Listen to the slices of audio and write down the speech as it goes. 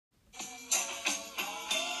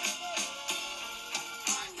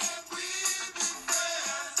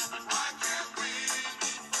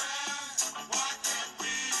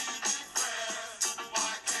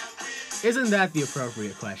Isn't that the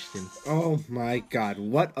appropriate question? Oh my god,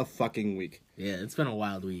 what a fucking week. Yeah, it's been a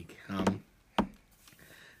wild week.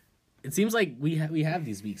 It seems like we have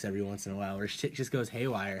these weeks every once in a while where shit just goes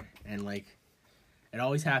haywire, and like it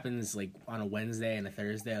always happens like on a Wednesday and a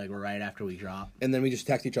Thursday, like we're right after we drop. And then we just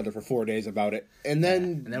text each other for 4 days about it. And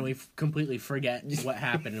then we completely forget what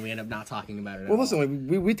happened, and we end up not talking about it at well, all. listen,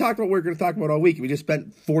 we talked about what we were going to talk about all week. We just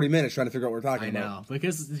spent 40 minutes trying to figure out what we're talking about. I know,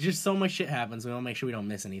 because just so much shit happens, we want to make sure we don't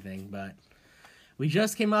miss anything. But we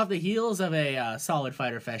just came off the heels of a solid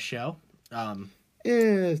Fyter Fest show.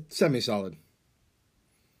 Semi-solid.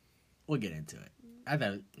 We'll get into it. I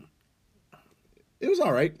thought it was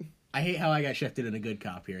all right. I hate how I got shifted into good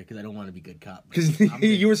cop here because I don't want to be good cop. Because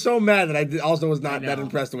you were so mad that I also was not that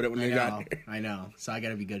impressed with it when you got here. I know, so I got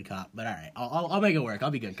to be good cop. But all right, I'll make it work.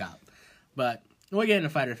 I'll be good cop. But we'll get into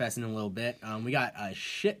Fyter Fest in a little bit. We got a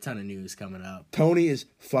shit ton of news coming up. Tony is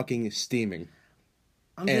fucking steaming.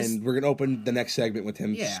 And we're going to open the next segment with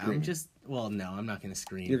him screaming. No, I'm not going to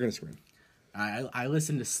scream. You're going to scream. I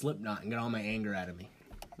listened to Slipknot and got all my anger out of me.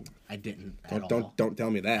 I didn't at all. Don't tell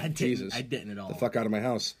me that. Jesus. I didn't at all. The fuck out of my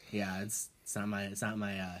house. Yeah, it's not my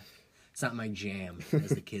jam,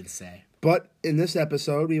 as the kids say. But in this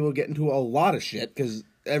episode, we will get into a lot of shit because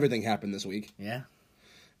everything happened this week. Yeah.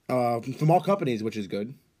 From all companies, which is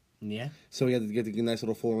good. Yeah. So we had to get a nice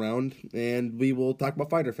little full round, and we will talk about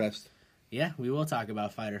Fyter Fest. Yeah, we will talk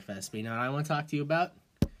about Fyter Fest. But you know what I want to talk to you about?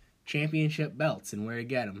 Championship belts and where to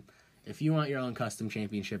get them. If you want your own custom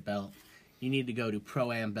championship belt, you need to go to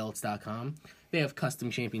ProAmBelts.com. They have custom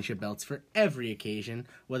championship belts for every occasion,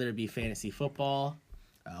 whether it be fantasy football,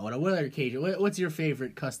 what other occasion. What's your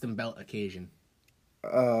favorite custom belt occasion?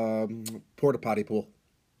 Porta potty pool.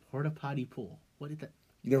 Porta potty pool. What is that?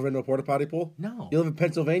 You never been to a porta potty pool? No. You live in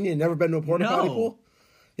Pennsylvania and never been to a porta potty pool?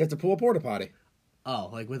 You have to pull a porta potty. Oh,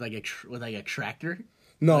 like with a tractor?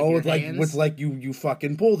 No, with you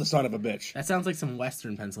fucking pull the son of a bitch. That sounds like some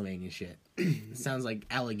Western Pennsylvania shit. It sounds like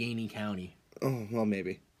Allegheny County. Oh, well,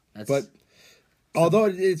 maybe.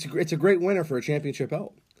 Although it's a great winner for a championship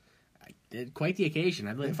belt. Quite the occasion.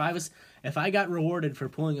 If I got rewarded for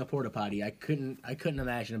pulling a porta potty, I couldn't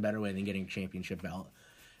imagine a better way than getting a championship belt.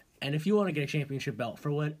 And if you want to get a championship belt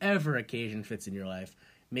for whatever occasion fits in your life,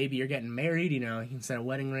 maybe you're getting married, instead of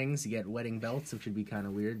wedding rings, you get wedding belts, which would be kind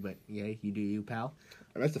of weird, but yeah, you do you, pal.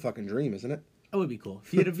 That's the fucking dream, isn't it? That would be cool.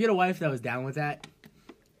 If you had a wife that was down with that,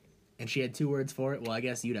 and she had 2 words for it, well, I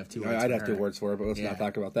guess you'd have 2 words I'd have 2 words for it, but let's not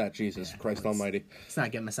talk about that. Jesus Christ almighty. Let's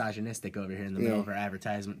not get misogynistic over here in the middle of our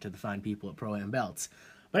advertisement to the fine people at Pro Am Belts.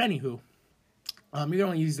 But anywho, you're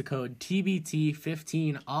going to use the code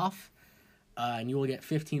TBT15OFF, and you will get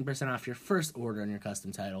 15% off your first order on your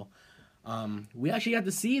custom title. We actually got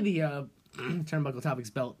to see the Turnbuckle Topics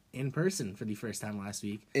belt in person for the first time last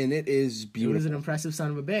week. And it is beautiful. It was an impressive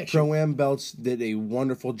son of a bitch. Pro-Am Belts did a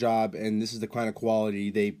wonderful job, and this is the kind of quality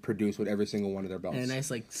they produce with every single one of their belts. And a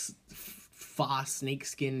nice, Foss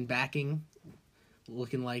snakeskin backing,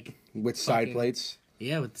 looking like... With side plates.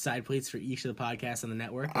 Yeah, with side plates for each of the podcasts on the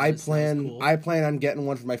network. I plan on getting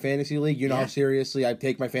one for my fantasy league. You know how seriously I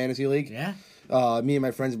take my fantasy league? Yeah. Me and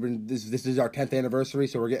my friends have been... This is our 10th anniversary,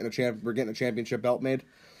 so we're getting a championship belt made.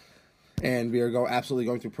 And we are absolutely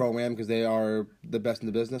going through Pro-Am because they are the best in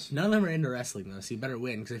the business. None of them are into wrestling, though, so you better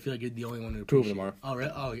win because I feel like you're the only one who... 2 of them are. Oh,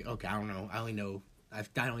 really? Oh, okay, I don't know. I only know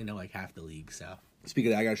half the league, so...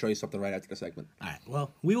 Speaking of that, I got to show you something right after the segment. All right,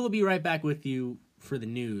 well, we will be right back with you for the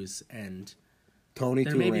news, and... Tony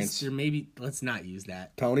 2 rants. Let's not use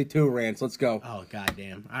that. Tony 2 rants, let's go. Oh,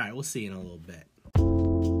 goddamn. All right, we'll see you in a little bit.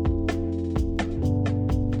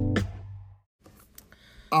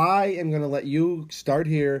 I am going to let you start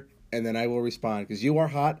here, and then I will respond, because you are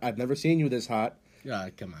hot. I've never seen you this hot.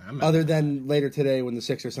 Come on. Other than later today when the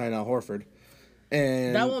Sixers sign Al Horford.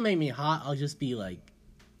 And that won't make me hot. I'll just be like...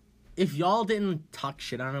 If y'all didn't talk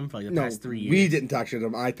shit on him for the past 3 years... we didn't talk shit on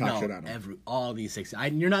him. I talked shit on him. All these Sixers...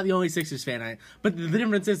 you're not the only Sixers fan. But the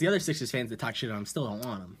difference is the other Sixers fans that talk shit on him still don't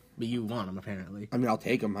want him. But you want him, apparently. I mean, I'll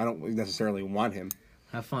take him. I don't necessarily want him.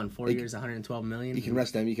 Have fun. 4 years, $112 million. You can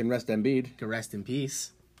rest him. You can rest Embiid. You can rest in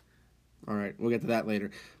peace. All right, we'll get to that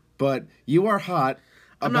later. But you are hot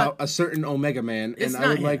about a certain Omega Man, and I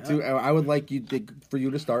would like for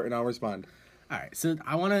you to start, and I'll respond. All right, so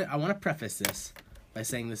I want to preface this by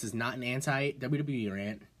saying this is not an anti-WWE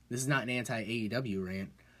rant. This is not an anti-AEW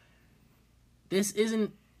rant. This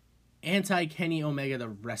isn't anti-Kenny Omega the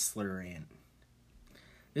wrestler rant.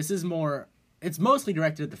 This is more... It's mostly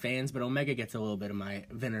directed at the fans, but Omega gets a little bit of my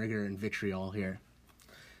vinegar and vitriol here.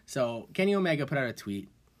 So, Kenny Omega put out a tweet.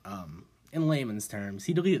 In layman's terms,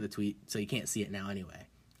 he deleted the tweet, so you can't see it now anyway.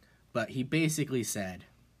 But he basically said,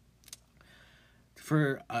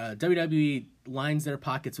 WWE lines their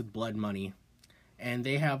pockets with blood money, and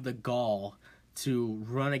they have the gall to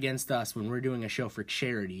run against us when we're doing a show for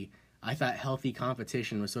charity. I thought healthy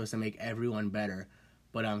competition was supposed to make everyone better,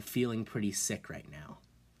 but I'm feeling pretty sick right now.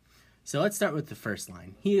 So let's start with the first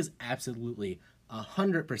line. He is absolutely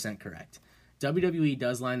 100% correct. WWE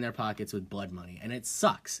does line their pockets with blood money, and it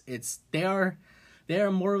sucks. They are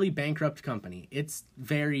a morally bankrupt company. It's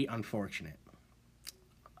very unfortunate.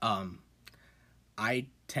 I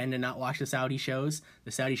tend to not watch the Saudi shows.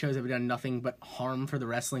 The Saudi shows have done nothing but harm for the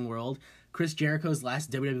wrestling world. Chris Jericho's last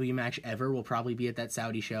WWE match ever will probably be at that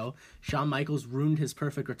Saudi show. Shawn Michaels ruined his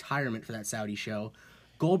perfect retirement for that Saudi show.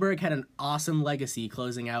 Goldberg had an awesome legacy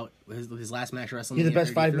closing out his last match at WrestleMania. He's the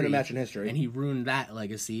best 5-minute match in history. And he ruined that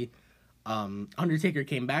legacy. Undertaker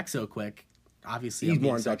came back so quick. Obviously, he's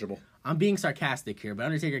more untouchable. I'm being sarcastic here, but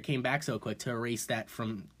Undertaker came back so quick to erase that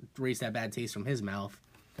bad taste from his mouth.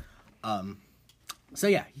 So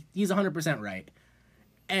yeah, he's 100% right.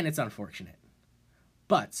 And it's unfortunate.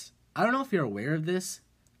 But I don't know if you're aware of this,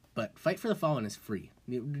 but Fight for the Fallen is free.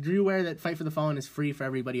 Are you aware that Fight for the Fallen is free for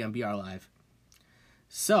everybody on BR Live?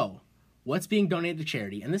 So, what's being donated to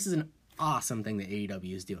charity? And this is an awesome thing that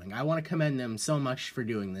AEW is doing. I want to commend them so much for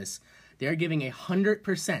doing this. They're giving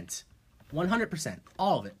 100%,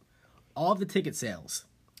 all of it, all of the ticket sales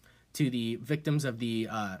to the victims of the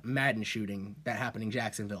Madden shooting that happened in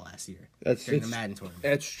Jacksonville last year during the Madden tournament.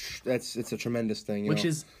 It's a tremendous thing, which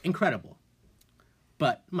is incredible.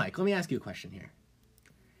 But Mike, let me ask you a question here.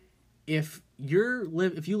 If you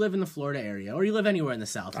live in the Florida area, or you live anywhere in the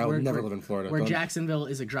South, I would never live in Florida, where Jacksonville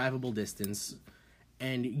is a drivable distance,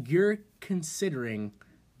 and you're considering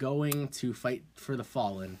going to Fight for the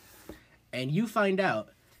Fallen, and you find out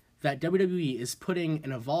that WWE is putting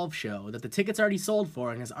an Evolve show that the ticket's already sold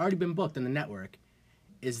for and has already been booked on the network,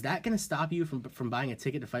 is that going to stop you from buying a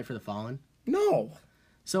ticket to Fight for the Fallen? No.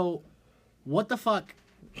 So, what the fuck?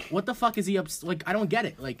 What the fuck is he up? Like, I don't get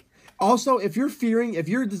it. Like, also, if you're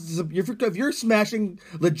smashing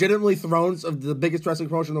legitimately thrones of the biggest wrestling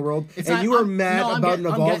promotion in the world, you are mad about an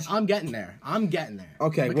Evolve, I'm getting there.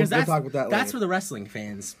 Okay, because we'll talk about that later. That's where the wrestling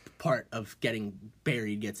fans part of getting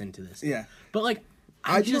buried gets into this. Yeah, but like,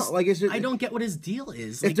 I don't get what his deal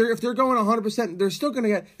is. Like, if they're going 100%, they're still going to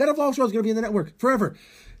get that Evolve show is going to be in the network forever.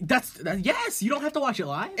 Yes, you don't have to watch it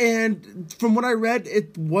live. And from what I read,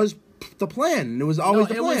 it was the plan. It was always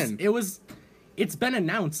the plan. It's been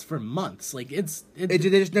announced for months. Like they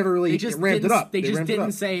just never really ramped it up. They just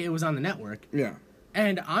didn't say it was on the network. Yeah.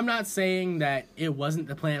 And I'm not saying that it wasn't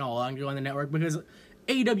the plan all along to go on the network, because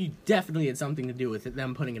AEW definitely had something to do with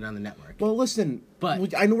them putting it on the network. Well, listen,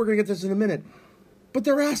 but I know we're gonna get this in a minute, but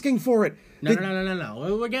they're asking for it. No.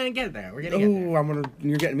 We're gonna get there.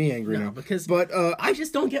 You're getting me angry now. But I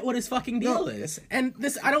just don't get what his fucking deal is. And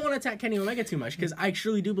this, I don't want to attack Kenny Omega too much, because I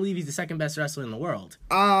truly do believe he's the second best wrestler in the world.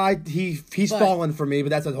 He's fallen for me, but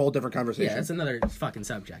that's a whole different conversation. Yeah, that's another fucking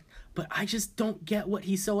subject. But I just don't get what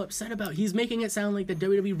he's so upset about. He's making it sound like the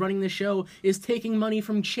WWE running the show is taking money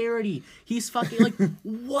from charity. He's fucking like,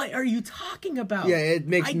 what are you talking about? Yeah, it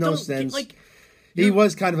makes no sense. He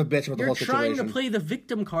was kind of a bitch with the whole situation. You're trying to play the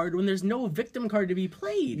victim card when there's no victim card to be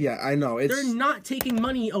played. Yeah, I know. They're not taking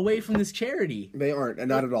money away from this charity. They aren't, and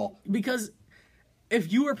not at all. Because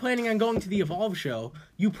if you were planning on going to the Evolve show,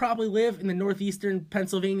 you probably live in the northeastern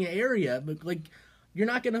Pennsylvania area, but like, you're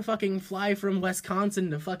not gonna fucking fly from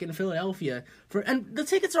Wisconsin to fucking Philadelphia and the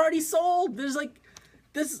tickets are already sold. There's like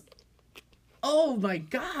this. Oh my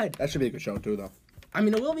god. That should be a good show too, though. I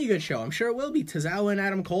mean, it will be a good show. I'm sure it will be. Tozawa and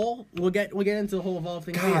Adam Cole. We'll get into the whole Evolve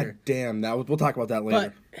thing later. God damn, we'll talk about that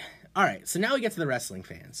later. But, all right, so now we get to the wrestling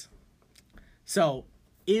fans. So,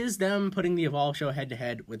 is them putting the Evolve show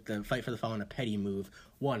head-to-head with the Fight for the Fallen a petty move?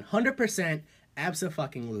 100%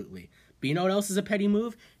 abso-fucking-lutely. But you know what else is a petty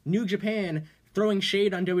move? New Japan throwing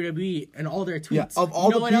shade on WWE and all their tweets. Yeah, of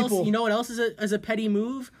all the people... You know what else is a petty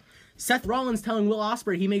move? Seth Rollins telling Will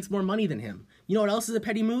Ospreay he makes more money than him. You know what else is a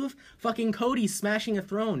petty move? Fucking Cody smashing a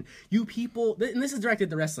throne. You people... And this is directed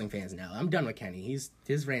to wrestling fans now. I'm done with Kenny.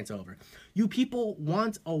 His rant's over. You people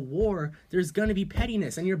want a war. There's gonna be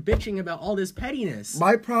pettiness. And you're bitching about all this pettiness.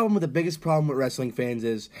 My problem with the biggest problem with wrestling fans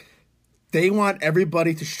is... They want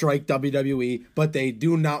everybody to strike WWE, but they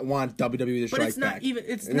do not want WWE to strike back.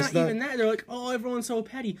 It's not even that. They're like, oh, everyone's so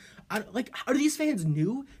petty. Are these fans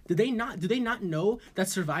new? Do they not know that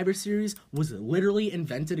Survivor Series was literally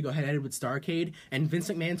invented to go head-to-head with Starrcade, and Vince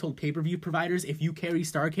McMahon told pay-per-view providers, if you carry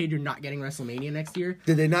Starrcade, you're not getting WrestleMania next year?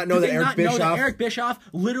 Did they not know that Eric Bischoff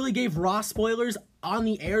literally gave Raw spoilers on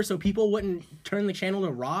the air so people wouldn't turn the channel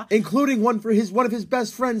to Raw? Including one of his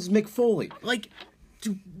best friends, Mick Foley.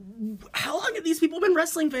 how long have these people been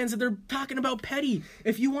wrestling fans that they're talking about petty?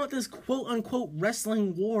 If you want this quote-unquote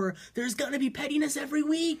wrestling war, there's gonna be pettiness every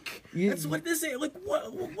week. That's what this is. Like, what's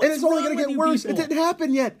and it's only gonna get worse. It didn't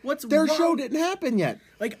happen yet. Their show didn't happen yet.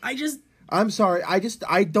 Like, I'm sorry.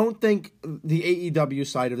 I don't think the AEW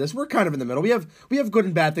side of this. We're kind of in the middle. We have good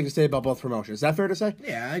and bad things to say about both promotions. Is that fair to say?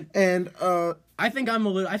 Yeah. I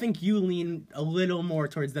think you lean a little more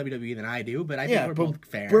towards WWE than I do, but I think we're both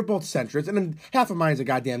fair. We're both centrists, and then half of mine is a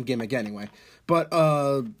goddamn gimmick anyway. But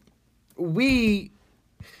I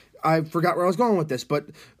forgot where I was going with this, but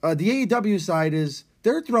the AEW side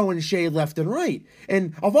they're throwing shade left and right,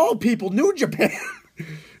 and of all people, New Japan.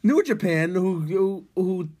 New Japan,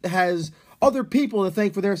 who has other people to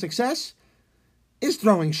thank for their success, is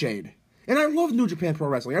throwing shade. And I love New Japan Pro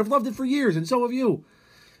Wrestling. I've loved it for years, and so have you.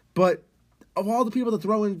 But of all the people that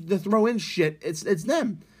throw in shit, it's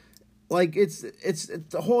them. Like it's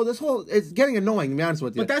getting annoying, to be honest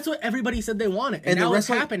with you. But that's what everybody said they wanted, and now it's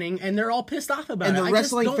happening, and they're all pissed off about it. And the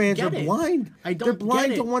wrestling fans are blind. They're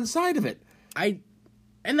blind to one side of it.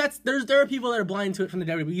 And there are people that are blind to it from the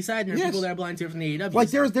WWE side, and there are people that are blind to it from the AEW side. Like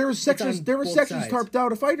there were sections tarped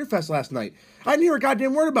out of Fyter Fest last night. I didn't hear a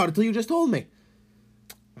goddamn word about it until you just told me.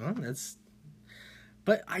 Well,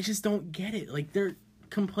 but I just don't get it. Like, they're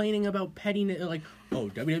complaining about pettiness, like,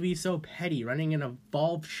 oh, WWE's so petty, running an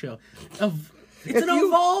Evolve show. It's an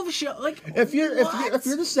Evolve show. Like, if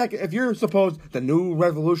you're supposed the new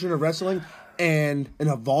revolution of wrestling, and an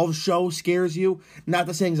Evolve show scares you, not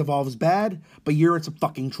that saying Evolve is bad, but you're in some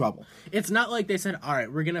fucking trouble. It's not like they said, all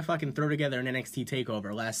right, we're going to fucking throw together an NXT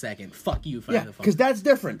TakeOver last second. Fuck you, Fight the Phone. Because that's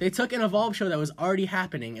different. They took an Evolve show that was already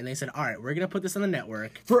happening, and they said, all right, we're going to put this on the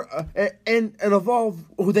network. And an Evolve,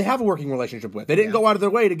 who they have a working relationship with. They didn't go out of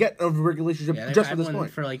their way to get a relationship just for this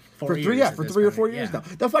point. For like 4 years. For 3 or 4 years now.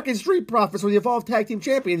 The fucking Street Profits were the Evolve Tag Team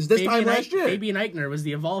Champions time last year. Fabian Eichner was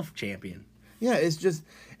the Evolve champion. Yeah,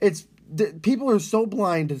 people are so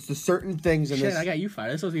blind to certain things in this. Shit, I got you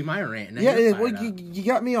fired. This supposed to be my rant. You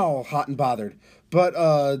got me all hot and bothered. But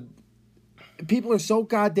people are so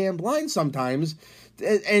goddamn blind sometimes,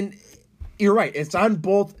 and you're right. It's on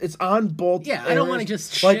both. Yeah, I don't want to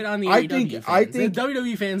just shit on the AEW fans. I think the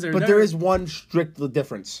WWE fans are. But there is one strict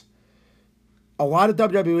difference. A lot of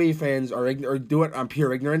WWE fans are do it on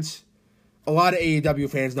pure ignorance. A lot of AEW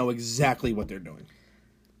fans know exactly what they're doing.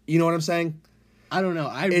 You know what I'm saying? I don't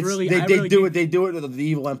know. They do it to the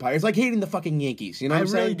evil empire. It's like hating the fucking Yankees. You know what I'm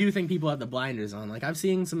saying? I really do think people have the blinders on. Like, I've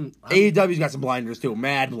seen some... AEW's got some blinders, too.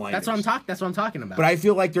 Mad blinders. That's what I'm talking about. But I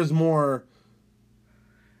feel like there's more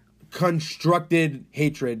constructed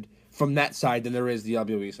hatred from that side than there is the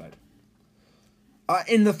WWE side.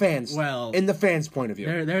 In the fans' point of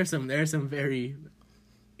view. There are some very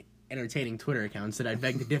entertaining Twitter accounts that I'd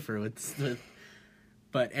beg to differ with.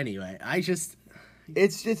 But anyway,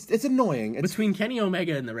 It's annoying. Between Kenny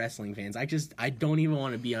Omega and the wrestling fans, I don't even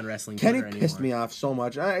want to be on wrestling Twitter anymore. Kenny pissed me off so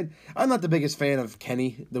much. I'm not the biggest fan of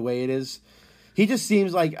Kenny the way it is. He just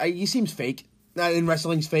seems like he seems fake. In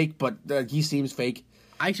wrestling's fake, but he seems fake.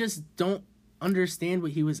 I just don't understand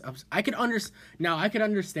what he was. I could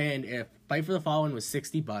understand if Fight for the Fallen was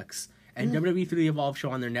 $60 and WWE threw the Evolve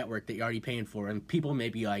show on their network that you're already paying for, and people may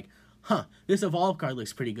be like, huh, this Evolve card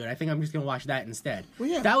looks pretty good. I think I'm just going to watch that instead. Well,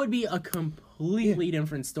 yeah. That would be a completely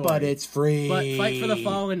different story. But it's free. But Fight for the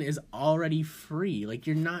Fallen is already free. Like,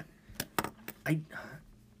 you're not...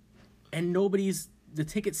 And the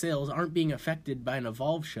ticket sales aren't being affected by an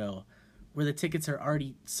Evolve show where the tickets are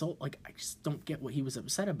already sold. Like, I just don't get what he was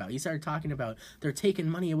upset about. He started talking about they're taking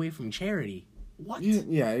money away from charity. What?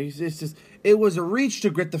 Yeah, it's just... It was a reach to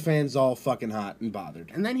get the fans all fucking hot and bothered.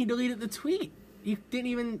 And then he deleted the tweet. He didn't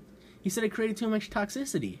even... He said it created too much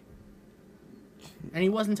toxicity. And he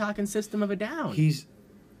wasn't talking System of a Down. He's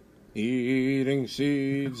eating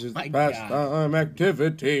seeds is pastime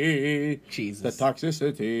activity. Jesus. The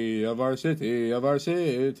toxicity of our city.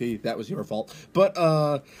 That was your fault. But,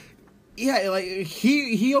 yeah, like,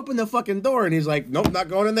 he opened the fucking door and he's like, nope, not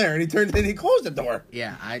going in there. And he closed the door.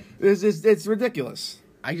 Yeah, It's ridiculous.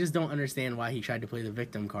 I just don't understand why he tried to play the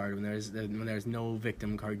victim card when there's no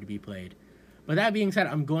victim card to be played. But that being said,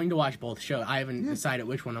 I'm going to watch both shows. I haven't decided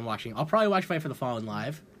which one I'm watching. I'll probably watch Fight for the Fallen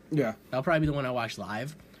live. Yeah. That'll probably be the one I watch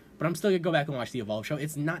live. But I'm still going to go back and watch the Evolve show.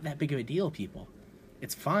 It's not that big of a deal, people.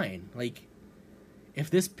 It's fine. Like,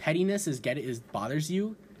 if this pettiness bothers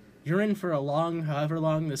you, you're in for however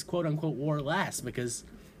long this quote-unquote war lasts. Because,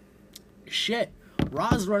 shit,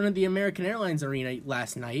 Raw's running the American Airlines Arena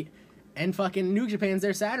last night, and fucking New Japan's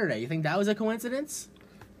there Saturday. You think that was a coincidence?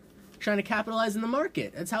 Trying to capitalize in the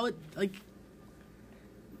market. That's how it, like...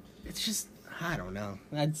 It's just, I don't know.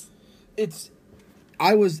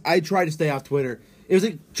 I tried to stay off Twitter. It was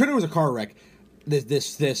like Twitter was a car wreck.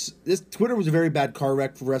 This Twitter was a very bad car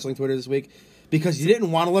wreck for wrestling Twitter this week because you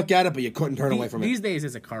didn't want to look at it, but you couldn't turn away from it. These days,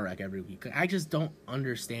 it's a car wreck every week. I just don't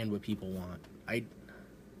understand what people want. I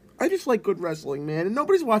just like good wrestling, man, and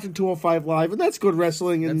nobody's watching 205 Live, and that's good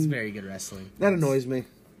wrestling. And that's very good wrestling. That annoys me.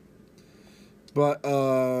 But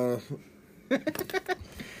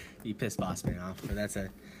you pissed Bossman off, but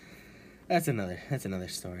that's another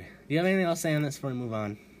story. Do you have anything else to say on this before we move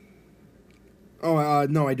on? Oh,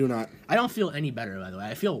 no, I do not. I don't feel any better, by the way.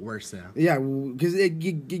 I feel worse now. Yeah, because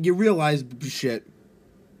you realize shit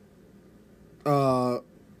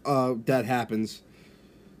that happens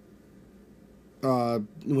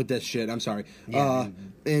with this shit. I'm sorry. Yeah.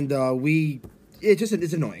 It's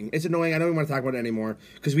annoying. It's annoying. I don't even want to talk about it anymore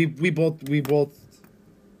because we both we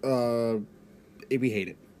hate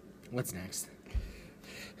it. What's next?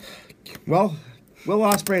 Well, Will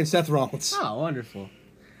Ospreay and Seth Rollins. Oh, wonderful.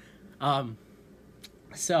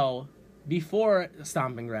 So before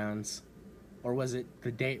Stomping Grounds, or was it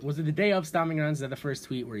the day? Was it the day of Stomping Grounds? Is that the first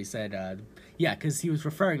tweet where he said, "Yeah," because he was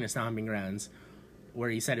referring to Stomping Grounds, where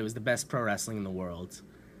he said it was the best pro wrestling in the world,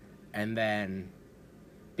 and then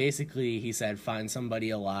basically he said, "Find somebody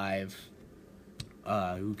alive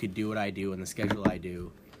who could do what I do and the schedule I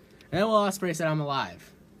do," and then Will Ospreay said, "I'm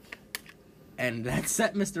alive," and that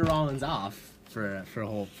set Mr. Rollins off. For a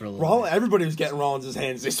little bit. Everybody was getting Rollins'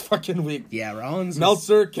 hands this fucking week. Yeah, Rollins.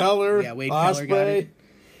 Meltzer, Keller, Wade Ospreay, Keller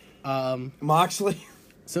got it. Moxley.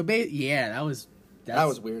 So that was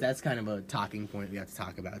weird. That's kind of a talking point we have to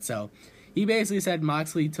talk about. So he basically said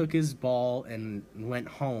Moxley took his ball and went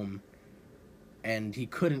home, and he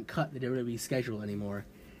couldn't cut the WWE schedule anymore.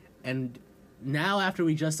 And now after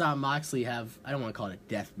we just saw Moxley have, I don't want to call it a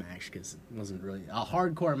death match because it wasn't really a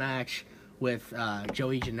hardcore match with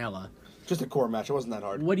Joey Janela. Just a core match. It wasn't that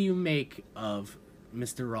hard. What do you make of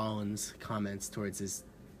Mr. Rollins' comments towards his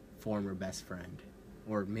former best friend,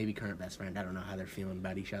 or maybe current best friend? I don't know how they're feeling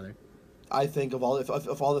about each other. I think if all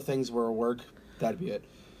the things were a work, that'd be it.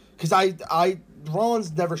 Because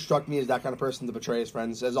Rollins never struck me as that kind of person to betray his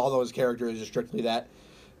friends, as although his character is just strictly that.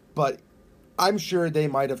 But I'm sure they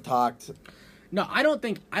might have talked. No, I don't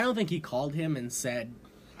think he called him and said,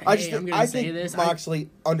 "Hey, I'm going to say think this." Moxley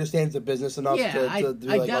understands the business enough to be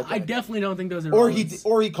like, okay. I definitely don't think those are. Or Rollins.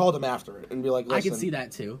 he called him after it and be like, listen. I can see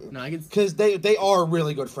that too. No, I can. Because they are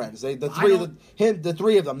really good friends. The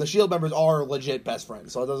three of them, the Shield members are legit best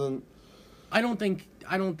friends. So it doesn't. I don't think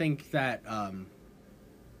that.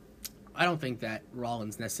 I don't think that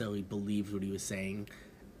Rollins necessarily believed what he was saying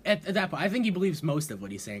at that point. I think he believes most of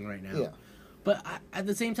what he's saying right now. Yeah. But at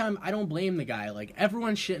the same time, I don't blame the guy. Like,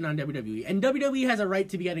 everyone's shitting on WWE. And WWE has a right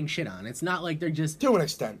to be getting shit on. It's not like they're just... To an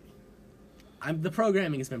extent. The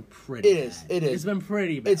programming has been pretty bad. It is. It's been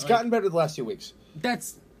pretty bad. It's gotten better the last 2 weeks. But,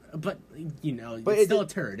 it's still a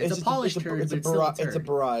turd. It's a polished turd, but it's still a turd. It's a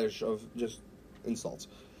barrage of just insults.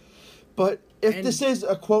 But if this is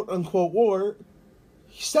a quote-unquote war,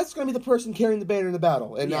 Seth's going to be the person carrying the banner in the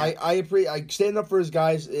battle. And yeah. I stand up for his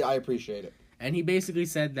guys. I appreciate it. And he basically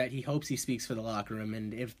said that he hopes he speaks for the locker room,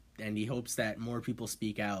 and he hopes that more people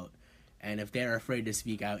speak out. And if they're afraid to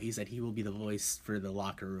speak out, he said he will be the voice for the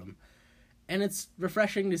locker room. And it's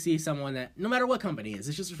refreshing to see someone that, no matter what company it is,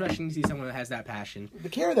 it's just refreshing to see someone that has that passion. They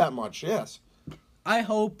care that much, yes. I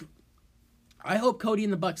hope Cody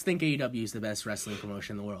and the Bucks think AEW is the best wrestling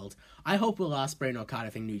promotion in the world. I hope Will Ospreay and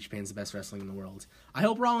Okada think New Japan's the best wrestling in the world. I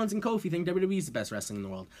hope Rollins and Kofi think WWE is the best wrestling in the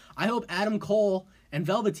world. I hope Adam Cole and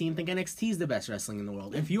Velveteen think NXT is the best wrestling in the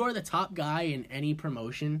world. If you are the top guy in any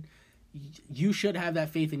promotion, you should have that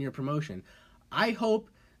faith in your promotion. I hope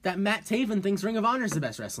that Matt Taven thinks Ring of Honor is the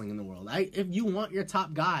best wrestling in the world. If you want your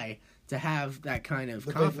top guy to have that kind of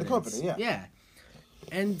confidence, the company, yeah.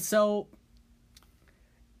 And so...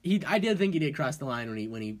 I did think he did cross the line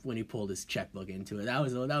when he pulled his checkbook into it. That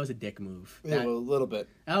was a dick move. Yeah, a little bit.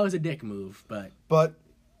 That was a dick move, but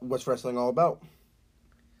what's wrestling all about?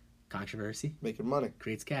 Controversy, making money,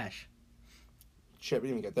 creates cash. Shit, we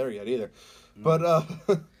didn't even get there yet either. No,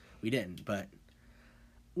 but we didn't. But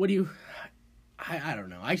what do you? I don't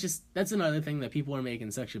know. That's another thing that people are making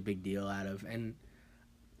such a big deal out of, and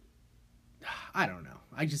I don't know.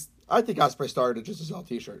 I think Ospreay started just to sell a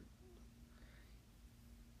T-shirt.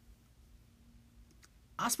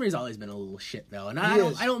 Ospreay's always been a little shit, though, and I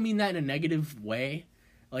don't mean that in a negative way.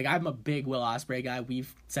 Like, I'm a big Will Ospreay guy.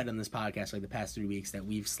 We've said on this podcast, like, the past 3 weeks that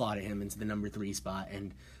we've slotted him into the number 3 spot,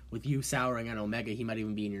 and with you souring on Omega, he might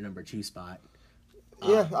even be in your number 2 spot.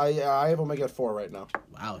 Yeah, I have Omega at 4 right now.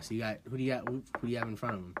 Wow, so who do you have in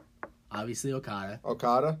front of him? Obviously Okada.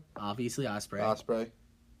 Obviously Ospreay.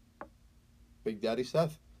 Big Daddy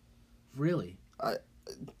Seth. Really?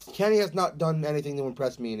 Kenny has not done anything to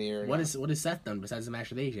impress me in a year. What has Seth done besides the match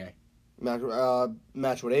with AJ?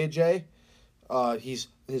 Match with AJ.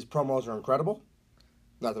 His promos are incredible.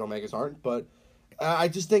 Not that Omega's aren't, but I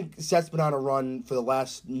just think Seth's been on a run for the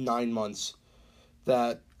last 9 months.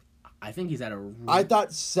 That I think he's at a. I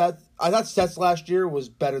thought Seth's last year was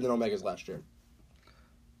better than Omega's last year.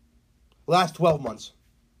 Last 12 months.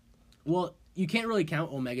 Well, you can't really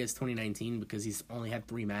count Omega's 2019 because he's only had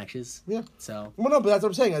 3 matches. Yeah. So. Well, no, but that's what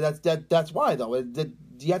I'm saying. That's why though.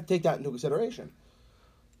 You have to take that into consideration.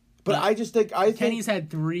 But I just think Kenny's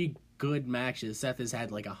had 3 good matches. Seth has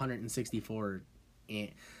had like 164.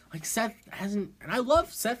 And like Seth hasn't, and I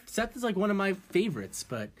love Seth. Seth is like one of my favorites,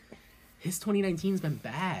 but his 2019's been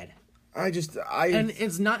bad. And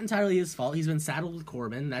it's not entirely his fault. He's been saddled with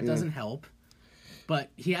Corbin. That doesn't help. But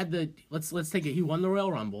he had let's take it. He won the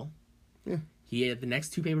Royal Rumble. Yeah. He had the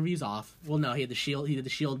next 2 pay-per-views off. Well, no, he had the Shield. He did the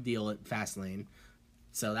Shield deal at Fastlane,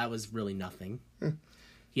 so that was really nothing.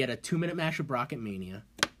 He had a 2-minute match with Brock at Mania.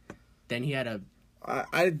 Then he had a.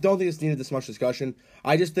 I don't think it's needed this much discussion.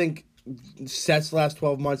 I just think Seth's last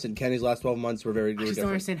 12 months and Kenny's last 12 months were very, very I just different.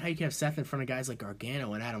 don't understand how you can have Seth in front of guys like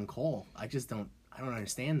Gargano and Adam Cole. I don't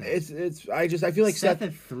understand that. I feel like Seth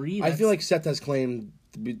at 3. I feel like Seth has claimed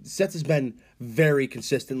Seth has been very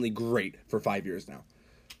consistently great for 5 years now.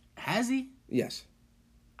 Has he? Yes.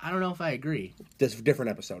 I don't know if I agree. This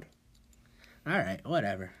different episode. All right,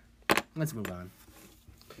 whatever. Let's move on.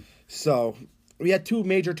 So we had 2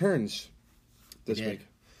 major turns this week.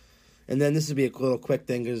 And then this would be a little quick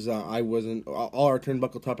thing because I wasn't. All our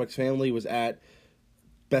Turnbuckle Topics family was at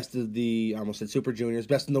Best of the. I almost said Super Juniors,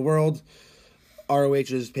 Best in the World,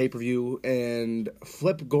 ROH's pay-per-view, and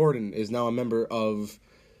Flip Gordon is now a member of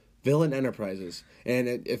Villain Enterprises.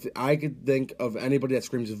 And if I could think of anybody that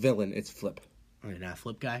screams villain, it's Flip. Are you not a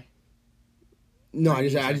Flip guy? No,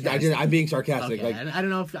 I'm being sarcastic. Okay. Like, I don't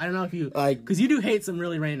know if you because you do hate some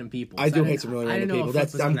really random people. I do hate some really random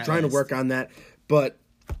people. I'm trying to work on that, but.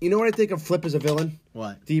 You know what I think of Flip as a villain?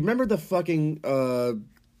 What? Do you remember the fucking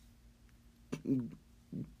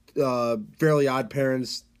Fairly Odd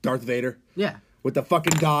Parents Darth Vader? Yeah. With the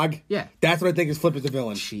fucking dog? Yeah. That's what I think is Flip as a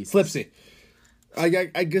villain. Jesus. Flipsy. I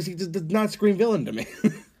guess he just does not scream villain to me.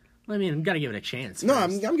 I mean, you got to give it a chance. No,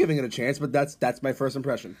 I'm giving it a chance, but that's my first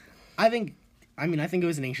impression. I think it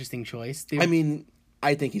was an interesting choice.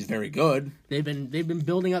 I think he's very good. They've been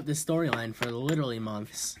building up this storyline for literally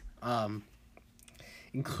months.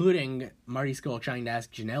 Including Marty Scurll trying to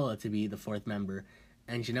ask Janela to be the 4th member.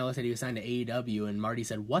 And Janela said he was signed to AEW, and Marty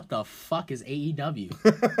said, "What the fuck is AEW?"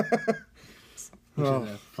 Which is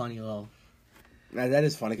a funny little... That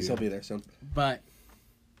is funny, because he'll be there soon. But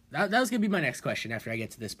that was going to be my next question after I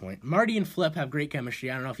get to this point. Marty and Flip have great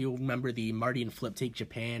chemistry. I don't know if you remember the Marty and Flip Take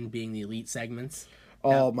Japan being the elite segments.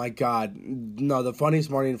 Oh, my God. No, the funniest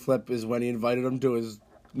Marty and Flip is when he invited him to his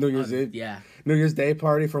New Year's Day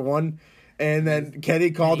party, for one. And then Kenny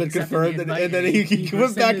called and confirmed, and then he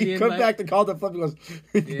went back. He come back to call the Flip. He goes,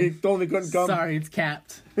 he told me he couldn't come. Sorry, it's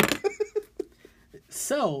capped.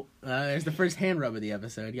 So there's the first hand rub of the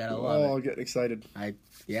episode. You gotta love it. Oh, I'm getting excited.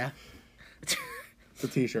 Yeah. It's a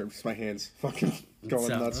T-shirt. It's my hands fucking going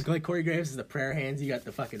nuts. Look like Corey Graves is the prayer hands. You got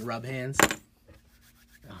the fucking rub hands.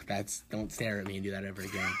 Oh, don't stare at me and do that ever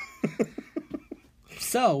again.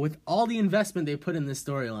 So, with all the investment they put in this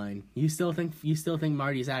storyline, you still think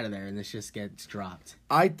Marty's out of there and this just gets dropped?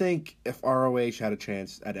 I think if ROH had a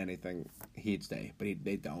chance at anything, he'd stay, but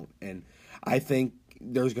they don't. And I think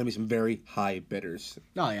there's going to be some very high bidders.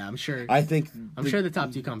 Oh yeah, I'm sure. I'm sure the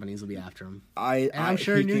top 2 companies will be after him. I'm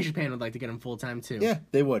sure New Japan would like to get him full time too. Yeah,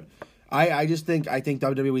 they would. I think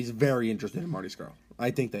WWE is very interested in Marty Scurll. I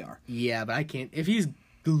think they are. Yeah, but I can't. If he's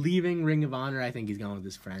leaving Ring of Honor, I think he's going with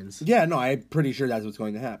his friends. Yeah, no, I'm pretty sure that's what's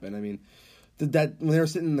going to happen. I mean, that when they were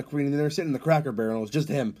sitting in the Cracker Barrel, it was just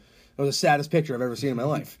him. It was the saddest picture I've ever seen in my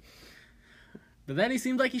life. But then he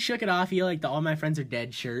seemed like he shook it off. He like the "All My Friends Are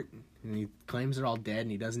Dead" shirt, and he claims they're all dead,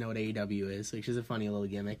 and he doesn't know what AEW is, which is a funny little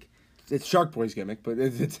gimmick. It's Shark Boy's gimmick, but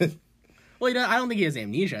it's well, I don't think he has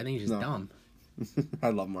amnesia. I think he's just dumb. I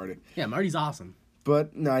love Marty. Yeah, Marty's awesome.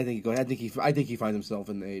 But no, I think he goes. I think he finds himself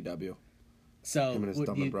in the AEW. So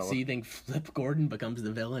you think Flip Gordon becomes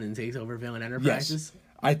the villain and takes over Villain Enterprises? Yes.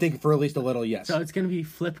 I think for at least a little, yes. So it's going to be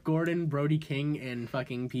Flip Gordon, Brody King, and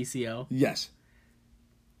fucking PCO? Yes.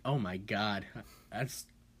 Oh my God. I just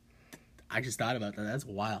thought about that. That's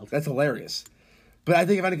wild. That's hilarious. But I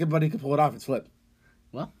think if anybody could pull it off, it's Flip.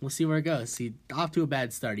 Well, we'll see where it goes. He off to a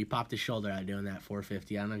bad start. He popped his shoulder out doing that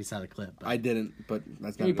 450. I don't know if you saw the clip. I didn't, but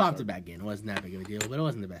that's not. He popped it back in. It wasn't that big of a deal, but it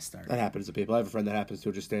wasn't the best start. That happens to people. I have a friend that happens to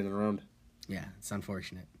it just standing around. Yeah, it's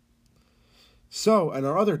unfortunate. So, in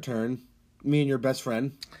our other turn, me and your best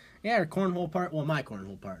friend. Yeah, our cornhole my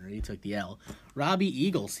cornhole partner. He took the L. Robbie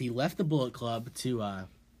Eagles. He left the Bullet Club to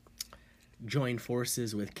join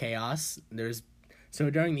forces with Chaos. So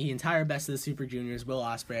during the entire Best of the Super Juniors, Will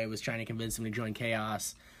Ospreay was trying to convince him to join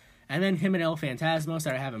Chaos. And then him and El Phantasmo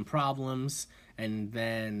started having problems. And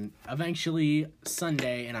then eventually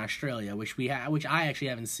Sunday in Australia, which I actually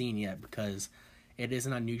haven't seen yet because it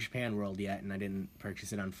isn't on New Japan World yet, and I didn't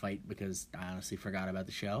purchase it on Fight because I honestly forgot about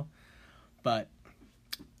the show. But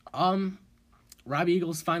Robbie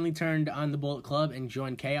Eagles finally turned on the Bullet Club and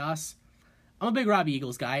joined Chaos. I'm a big Robbie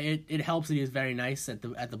Eagles guy. It helps that he was very nice at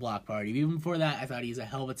the block party. Even before that, I thought he's a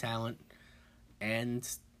hell of a talent. And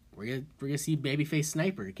we're gonna see babyface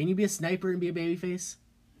Sniper. Can you be a sniper and be a babyface?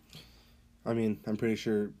 I mean, I'm pretty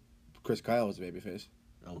sure Chris Kyle was a babyface.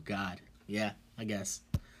 Oh God, yeah, I guess.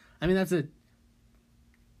 I mean, that's a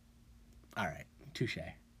all right, touche.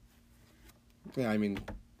 Yeah, I mean,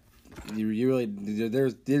 you really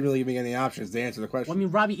didn't really give me any options to answer the question. Well, I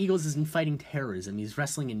mean, Robbie Eagles isn't fighting terrorism. He's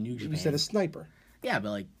wrestling in New Japan. You said a sniper. Yeah, but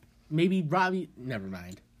like maybe Robbie. Never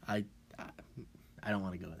mind. I don't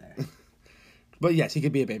want to go there. But yes, he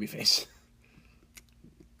could be a babyface.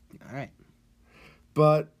 All right.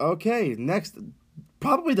 But okay, next,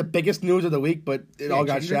 probably the biggest news of the week, but it all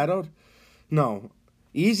got shadowed. No,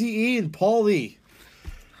 Eazy-E and Paul Lee.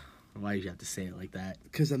 Why did you have to say it like that?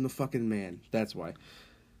 Because I'm the fucking man. That's why.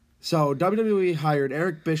 So, WWE hired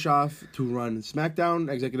Eric Bischoff to run SmackDown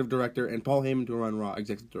Executive Director and Paul Heyman to run Raw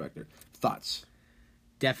Executive Director. Thoughts?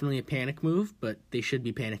 Definitely a panic move, but they should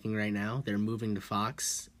be panicking right now. They're moving to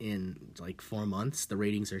Fox in like 4 months. The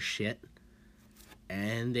ratings are shit.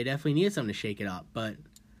 And they definitely needed something to shake it up. But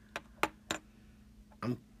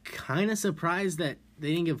I'm kind of surprised that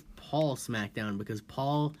they didn't give Paul SmackDown because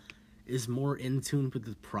Paul is more in tune with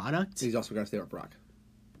the product. He's also got to stay with Brock.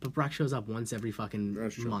 But Brock shows up once every fucking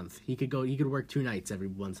month. He could work 2 nights every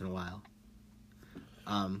once in a while.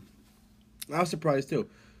 I was surprised too.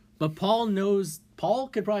 But Paul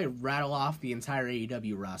could probably rattle off the entire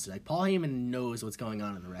AEW roster. Like, Paul Heyman knows what's going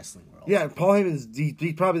on in the wrestling world. Yeah, Paul Heyman's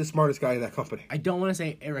he's probably the smartest guy in that company. I don't want to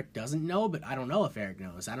say Eric doesn't know, but I don't know if Eric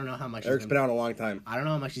knows. I don't know how much Eric's been out a long time. I don't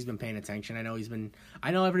know how much he's been paying attention. I know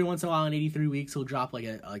every once in a while in 83 weeks he'll drop like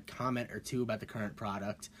a comment or two about the current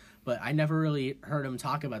product, but I never really heard him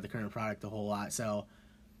talk about the current product a whole lot, so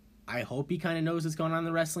I hope he kind of knows what's going on in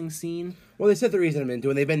the wrestling scene. Well, they said they're easing him into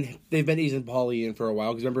it, and they've been easing Paul Lee in for a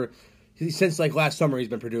while, because remember, since like last summer he's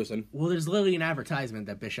been producing. Well, there's literally an advertisement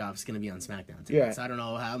that Bischoff's going to be on SmackDown today, yeah. So I don't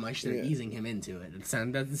know how much they're easing him into it. It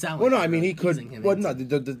doesn't sound like well, no, I mean, he could. Well, no,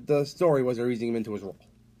 the story was they're easing him into his role.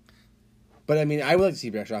 But, I mean, I would like to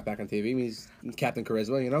see Bischoff back on TV. I mean, he's Captain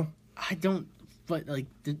Charisma, you know? I don't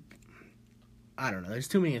know. There's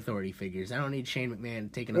too many authority figures. I don't need Shane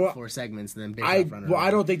McMahon taking up 4 segments and then Bischoff running around.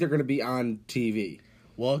 I don't think they're going to be on TV.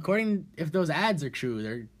 Well, if those ads are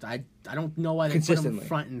true, I don't know why they put them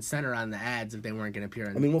front and center on the ads if they weren't going to appear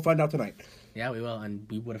on. I mean, we'll find out tonight. Yeah, we will, and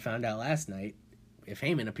we would have found out last night if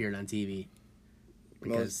Heyman appeared on TV.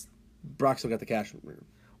 Because Brock still got the cash.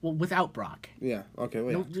 Well, without Brock. Yeah. Okay.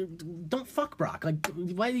 Wait. No, don't fuck Brock. Like,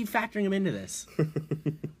 why are you factoring him into this?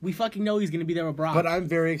 We fucking know he's going to be there with Brock. But I'm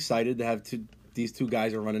very excited to have these two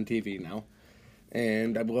guys are running TV now,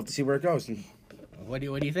 and I would love to see where it goes. What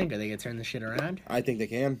do you think? Are they gonna turn this shit around? I think they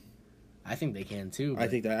can. I think they can too. I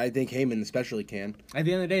think Heyman especially can. At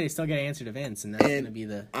the end of the day, they still got to answer to Vince, and that's gonna be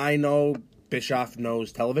the. I know Bischoff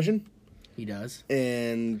knows television. He does.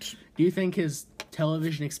 And do you think his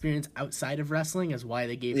television experience outside of wrestling is why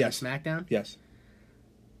they gave him SmackDown? Yes.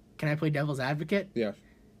 Can I play devil's advocate? Yeah.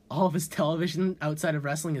 All of his television outside of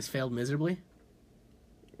wrestling has failed miserably.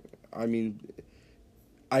 I mean,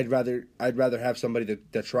 I'd rather have somebody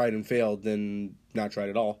that tried and failed than not tried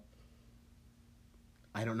at all.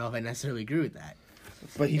 I don't know if I necessarily agree with that.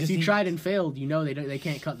 But if you tried and failed, you know they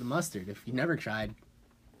can't cut the mustard. If you never tried.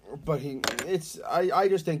 But I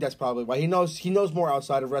just think that's probably why he knows more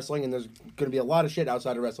outside of wrestling, and there's going to be a lot of shit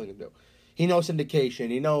outside of wrestling to do. He knows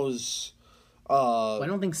syndication. He knows. Well, I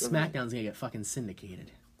don't think SmackDown's gonna get fucking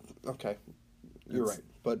syndicated. Okay, you're right,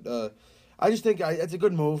 but I just think it's a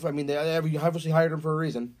good move. I mean, they obviously hired him for a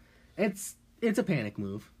reason. It's a panic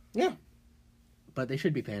move. Yeah, but they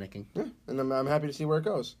should be panicking. Yeah, and I'm happy to see where it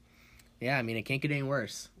goes. Yeah, I mean, it can't get any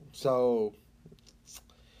worse. So,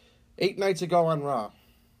 8 nights ago on Raw,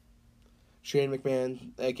 Shane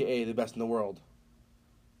McMahon, a.k.a. the best in the world,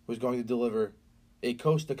 was going to deliver a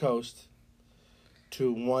coast-to-coast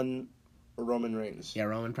to one Roman Reigns. Yeah,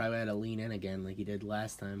 Roman probably had to lean in again like he did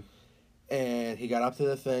last time. And he got up to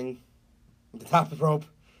the thing, the top of the rope,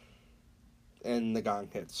 and the gong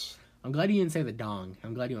hits. I'm glad you didn't say the dong.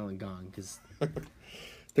 I'm glad you went with gong, because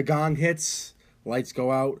The gong hits, lights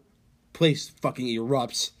go out, place fucking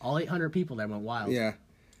erupts. All 800 people there went wild. Yeah.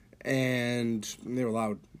 And they were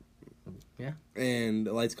loud. Yeah. And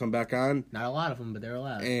the lights come back on. Not a lot of them, but they were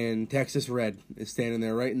loud. And Texas Red is standing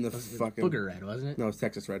there right in the fucking... Booger Red, wasn't it? No, it's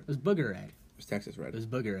Texas Red. It was Booger Red. It was Texas Red. It was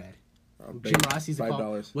Booger Red. Big, Jim Ross used to call...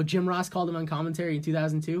 $5. What Jim Ross called him on commentary in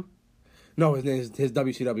 2002? No, his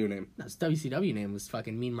WCW name. No, his WCW name was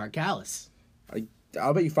fucking Mean Mark Callis.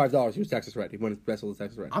 I'll bet you $5 he was Texas Red. He went and wrestled as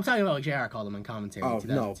Texas Red. I'm talking about what JR called him on commentary in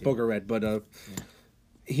 2002. No, Booger Red. But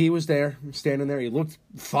he was there, standing there. He looked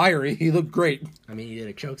fiery. He looked great. I mean, he did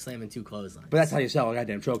a choke slam and 2 clotheslines. But that's how you sell a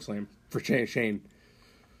goddamn choke slam for Shane.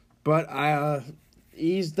 But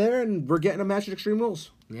he's there, and we're getting a match at Extreme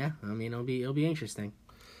Rules. Yeah, I mean, it'll be interesting.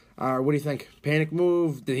 What do you think? Panic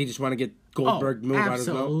move? Did he just want to get Goldberg move out of his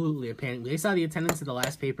mouth? Absolutely a panic. They saw the attendance at the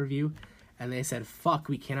last pay-per-view, and they said, fuck,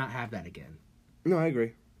 we cannot have that again. No, I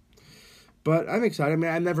agree. But I'm excited. I mean,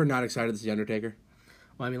 I'm never not excited to see Undertaker.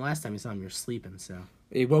 Well, I mean, last time you saw him, you were sleeping, so...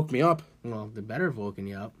 He woke me up. Well, they better have woken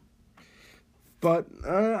you up. But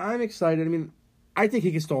I'm excited. I mean, I think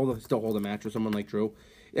he can still hold a match with someone like Drew.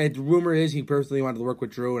 And the rumor is he personally wanted to work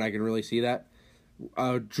with Drew, and I can really see that.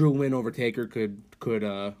 Drew win over Taker could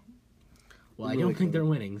Well, I don't think they're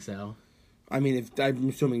winning, so... I mean, I'm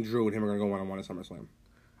assuming Drew and him are going to go one-on-one at SummerSlam.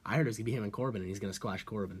 I heard it was going to be him and Corbin, and he's going to squash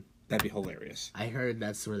Corbin. That'd be hilarious. I heard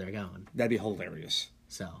that's where they're going. That'd be hilarious.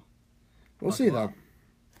 So... We'll see, though.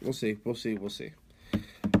 We'll see.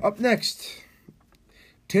 Up next,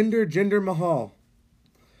 Jinder Mahal.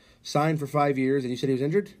 Signed for 5 years, and you said he was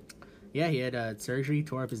injured? Yeah, he had surgery,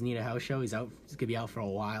 tore up his knee at a house show. He's out. He's going to be out for a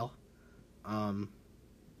while.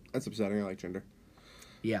 That's upsetting. I like Jinder.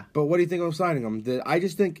 Yeah. But what do you think of signing him? I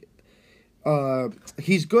just think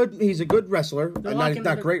he's good. He's a good wrestler. Not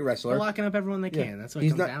a great wrestler. They're locking up everyone they can. That's what it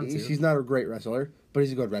comes down to. He's not a great wrestler, but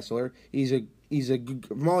he's a good wrestler. He's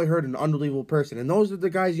from all I heard, an unbelievable person. And those are the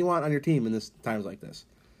guys you want on your team in times like this.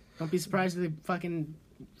 Don't be surprised if they fucking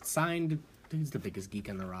signed... Who's the biggest geek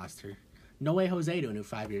on the roster? No Way Jose to a new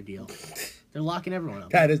 5-year deal. They're locking everyone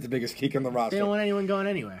up. That is the biggest geek on the roster. They don't want anyone going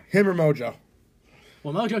anywhere. Him or Mojo.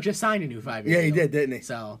 Well, Mojo just signed a new 5-year deal. Yeah, he did, didn't he?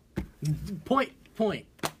 So, point.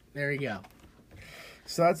 There you go.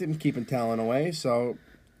 So that's him keeping talent away. So,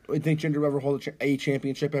 do you think Jinder will ever hold a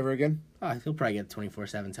championship ever again? Oh, he'll probably get the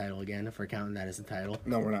 24/7 title again if we're counting that as a title.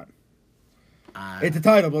 No, we're not. It's a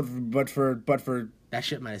title, but for that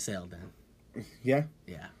ship might have sailed then. Yeah.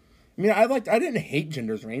 Yeah. I mean, I didn't hate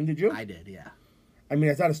Jinder's reign, did you? I did, yeah. I mean,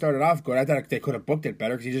 I thought it started off good. I thought they could have booked it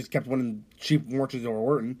better because he just kept winning cheap matches over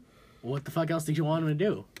Orton. What the fuck else did you want him to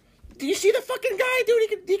do? Do you see the fucking guy,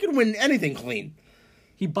 dude? He could win anything clean.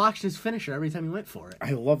 He botched his finisher every time he went for it.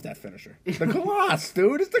 I love that finisher. The Colossus,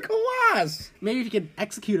 dude. It's the Colossus. Maybe if you could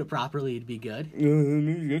execute it properly, it'd be good.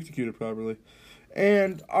 Maybe you execute it properly.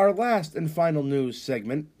 And our last and final news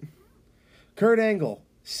segment, Kurt Angle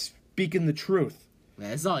speaking the truth. Yeah,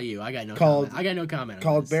 it's all you. I got no comment. I got no comment on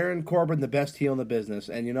Called this. Baron Corbin the best heel in the business.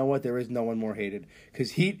 And you know what? There is no one more hated.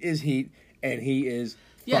 Because heat is heat, and he is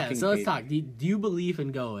fucking so let's hated. talk. Do you believe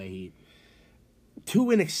in go-away heat?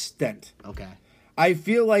 To an extent. Okay. I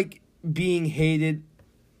feel like being hated...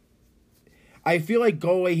 I feel like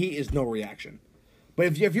go-away heat is no reaction. But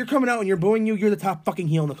if you're coming out and you're booing you're the top fucking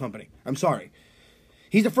heel in the company. I'm sorry.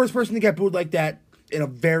 He's the first person to get booed like that in a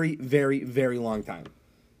very, very, very long time.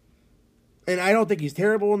 And I don't think he's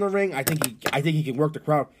terrible in the ring. I think he can work the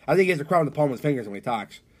crowd. I think he has the crowd in the palm of his fingers when he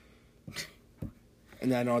talks.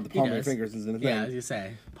 And I know the palm of your fingers isn't a thing. Yeah, I was gonna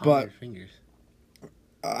say palm of your fingers.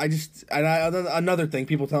 Another thing,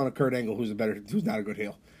 people telling Kurt Angle who's not a good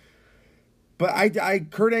heel. But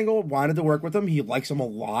Kurt Angle wanted to work with him. He likes him a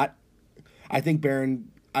lot. I think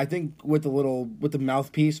with the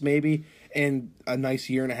mouthpiece maybe and a nice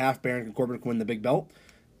year and a half, Baron Corbin can win the big belt.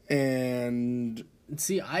 And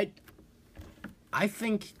see, I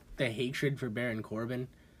think the hatred for Baron Corbin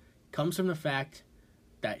comes from the fact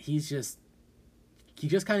that he just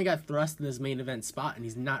kind of got thrust in this main event spot and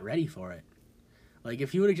he's not ready for it. Like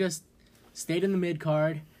if he would have just stayed in the mid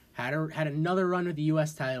card, had another run with the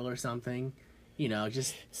U.S. title or something,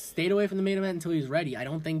 just stayed away from the main event until he was ready, I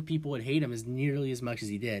don't think people would hate him as nearly as much as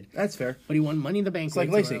he did. That's fair. But he won Money in the Bank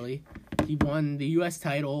like way too early. He won the U.S.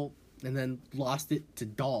 title and then lost it to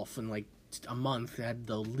Dolph in like a month. Had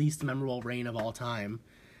the least memorable reign of all time.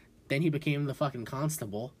 Then he became the fucking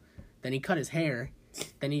constable. Then he cut his hair.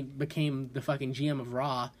 Then he became the fucking GM of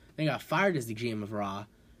Raw. Then he got fired as the GM of Raw.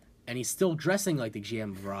 And he's still dressing like the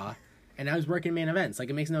GM of Raw. And now he's working main events. Like,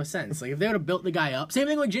 it makes no sense. Like, if they would have built the guy up... Same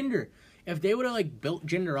thing with Jinder. If they would have, like, built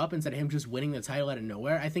Jinder up instead of him just winning the title out of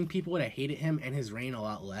nowhere, I think people would have hated him and his reign a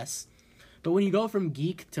lot less. But when you go from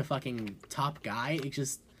geek to fucking top guy, it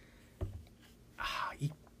just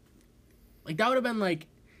like that would have been like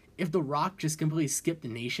if The Rock just completely skipped the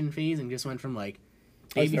nation phase and just went from like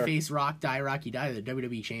babyface Rock, die Rocky, die to the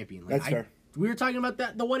WWE champion. Like, That's fair. We were talking about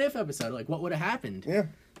that the What If episode, like what would have happened? Yeah,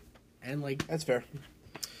 and like that's fair.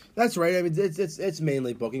 That's right. I mean, it's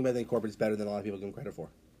mainly booking, but I think Corbin's better than a lot of people give him credit for.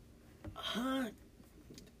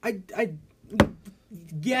 I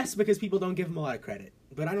guess because people don't give him a lot of credit,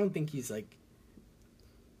 but I don't think he's like.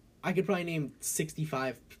 I could probably name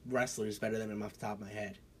 65 wrestlers better than him off the top of my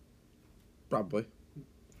head. Probably.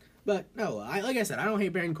 But no, like I said, I don't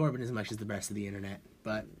hate Baron Corbin as much as the rest of the internet.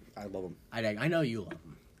 But I love him. I know you love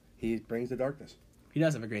him. He brings the darkness. He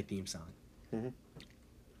does have a great theme song. Mm-hmm.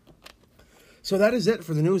 So that is it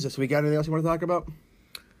for the news this week. Got anything else you want to talk about?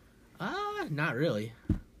 Not really.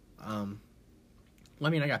 Well, I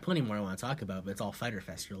mean, I got plenty more I want to talk about, but it's all Fyter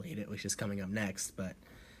Fest related, which is coming up next. But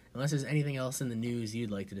unless there's anything else in the news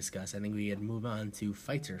you'd like to discuss, I think we could move on to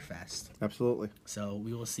Fyter Fest. Absolutely. So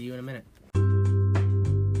we will see you in a minute.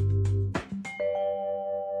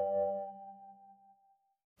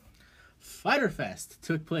 Fyter Fest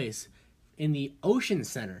took place in the Ocean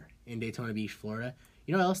Center in Daytona Beach, Florida.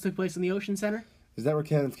 You know what else took place in the Ocean Center? Is that where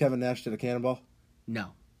Kevin Nash did a cannonball?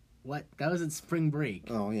 No. What? That was at Spring Break.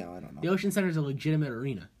 Oh, yeah, I don't know. The Ocean Center is a legitimate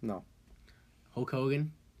arena. No. Hulk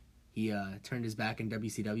Hogan, he turned his back in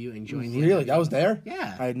WCW and joined the Really? That was there?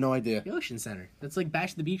 Yeah. I had no idea. The Ocean Center. That's like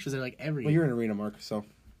Bash at the Beach was there like every Well, year. you're in arena, Mark, so.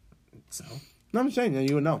 So. No, I'm saying,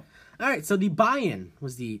 you would know. All right, so the buy-in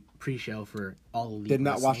was the pre-show for All Elite Did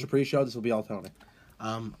not Wrestling. watch the pre-show. This will be all Tony.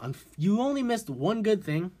 You only missed one good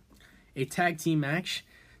thing, a tag team match.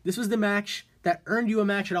 This was the match that earned you a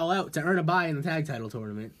match at All Out to earn a bye in the tag title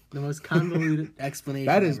tournament. The most convoluted explanation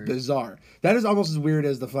That is ever. bizarre. That is almost as weird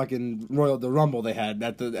as the fucking the Rumble they had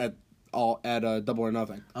at Double or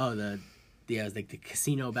Nothing. Oh, it was like the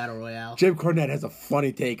Casino Battle Royale. Jim Cornette has a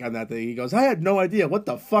funny take on that thing. He goes, "I had no idea what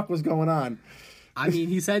the fuck was going on." I mean,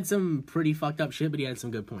 he said some pretty fucked up shit, but he had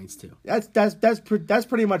some good points too. That's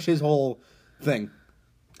pretty much his whole thing.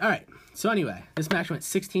 All right. So anyway, this match went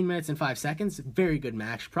 16 minutes and 5 seconds. Very good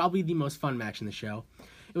match. Probably the most fun match in the show.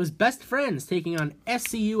 It was Best Friends taking on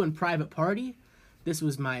SCU and Private Party. This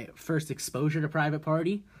was my first exposure to Private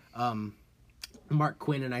Party. Mark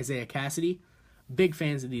Quinn and Isaiah Cassidy. Big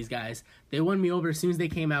fans of these guys. They won me over as soon as they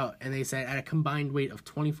came out, and they said at a combined weight of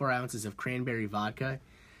 24 ounces of cranberry vodka.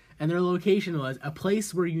 And their location was a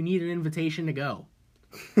place where you need an invitation to go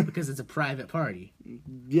because it's a private party.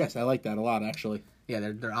 Yes, I like that a lot, actually.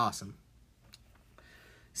 Yeah, they're awesome.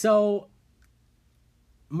 So,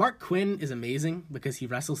 Mark Quinn is amazing because he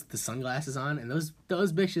wrestles with the sunglasses on, and those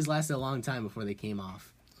bitches lasted a long time before they came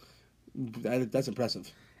off. That's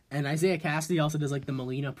impressive. And Isaiah Cassidy also does like the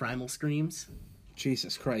Melina Primal screams.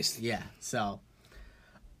 Jesus Christ. Yeah, so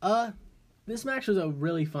this match was a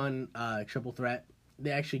really fun triple threat.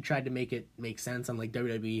 They actually tried to make it make sense, unlike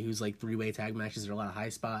WWE, who's like three-way tag matches. There are a lot of high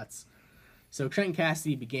spots. So Trent and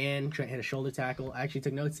Cassidy began. Trent hit a shoulder tackle. I actually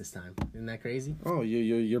took notes this time. Isn't that crazy? Oh,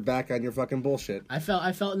 you're back on your fucking bullshit. I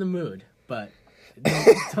felt in the mood, but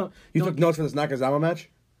You took notes for this Nakazawa match?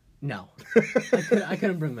 No, I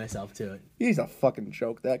couldn't bring myself to it. He's a fucking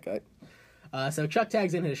joke, that guy. So Chuck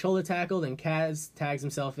tags in, hit a shoulder tackle, then Kaz tags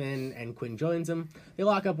himself in, and Quinn joins him. They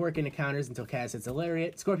lock up, work into counters until Kaz hits a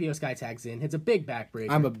lariat. Scorpio Sky tags in, hits a big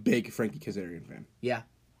backbreaker. I'm a big Frankie Kazarian fan. Yeah.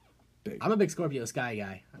 Big. I'm a big Scorpio Sky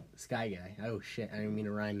guy. Sky guy. Oh, shit. I didn't mean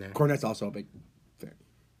to rhyme there. Cornette's also a big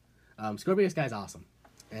fan. Scorpio Sky's awesome.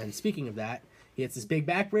 And speaking of that, he hits this big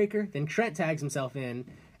backbreaker, then Trent tags himself in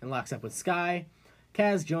and locks up with Sky.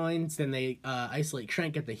 Kaz joins, then they isolate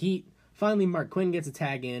Trent, get the heat. Finally, Mark Quinn gets a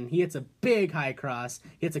tag in. He hits a big high cross.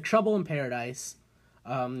 He hits a Trouble in Paradise.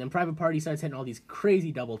 Then Private Party starts hitting all these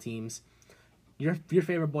crazy double teams. Your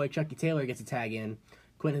favorite boy, Chucky Taylor, gets a tag in.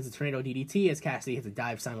 Quinn hits a Tornado DDT as Cassidy hits a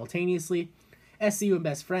dive simultaneously. SCU and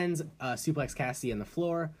Best Friends suplex Cassidy on the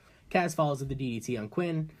floor. Kaz follows with the DDT on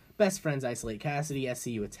Quinn. Best Friends isolate Cassidy.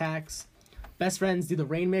 SCU attacks. Best Friends do the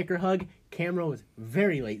Rainmaker hug. Camera was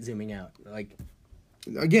very late zooming out. Like,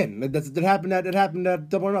 again, that happened at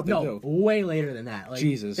Double or Nothing, no, too. way later than that. Like,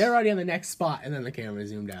 Jesus. They're already on the next spot, and then the camera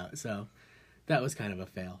zoomed out. So that was kind of a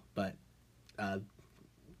fail. But,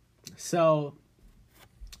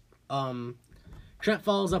 Trent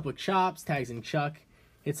follows up with chops, tags in Chuck,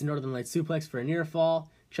 hits a Northern Light suplex for a near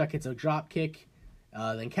fall. Chuck hits a drop kick.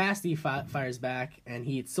 Then Cassidy fires back, and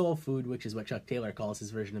he eats soul food, which is what Chuck Taylor calls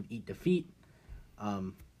his version of eat defeat.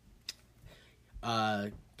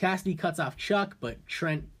 Cassidy cuts off Chuck, but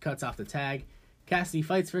Trent cuts off the tag. Cassidy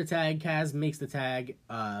fights for a tag. Kaz makes the tag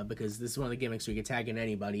because this is one of the gimmicks where you can tag in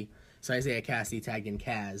anybody. So Isaiah Cassidy tagged in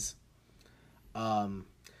Kaz.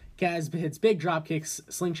 Kaz hits big drop kicks,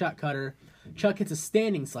 slingshot cutter. Chuck hits a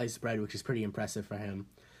standing slice bread, which is pretty impressive for him.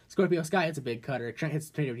 Scorpio Sky hits a big cutter. Trent hits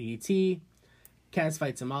a tornado DDT. Kaz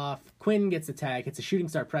fights him off. Quinn gets the tag, hits a shooting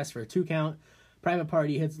star press for a 2 count. Private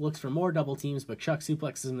Party looks for more double teams, but Chuck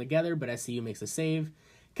suplexes them together, but SCU makes a save.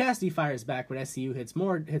 Cassidy fires back, but SCU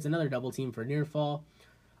hits another double team for a near fall.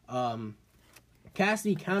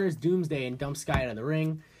 Cassidy counters Doomsday and dumps Sky out of the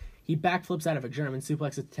ring. He backflips out of a German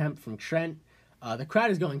suplex attempt from Trent. The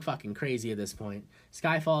crowd is going fucking crazy at this point.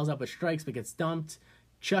 Sky follows up with strikes but gets dumped.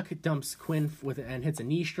 Chuck dumps Quinn and hits a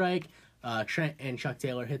knee strike. Trent and Chuck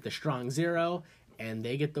Taylor hit the strong 0, and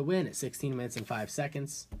they get the win at 16 minutes and 5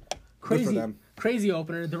 seconds. Crazy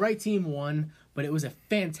opener. The right team won, but it was a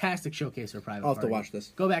fantastic showcase for Private Party. I'll have to watch this.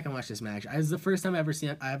 Go back and watch this match. It was the first time I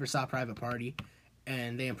ever saw Private Party,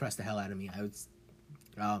 and they impressed the hell out of me. I was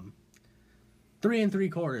 3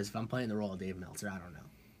 3/4 if I'm playing the role of Dave Meltzer. I don't know.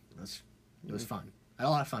 It was fun. I had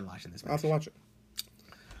a lot of fun watching this match. I'll have to watch it.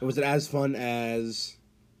 Was it as fun as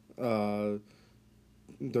the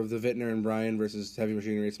Vittner and Bryan versus Heavy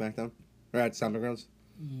Machinery at SmackDown? Or at Stomping Grounds?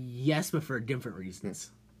 Yes, but for different reasons.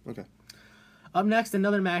 Okay. Up next,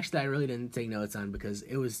 another match that I really didn't take notes on because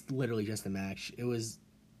it was literally just a match. It was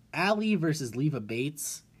Allie versus Leva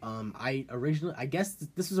Bates. I guess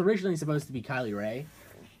this was originally supposed to be Kylie Ray,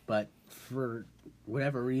 but for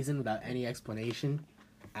whatever reason, without any explanation,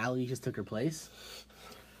 Allie just took her place.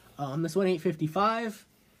 This went 8:55,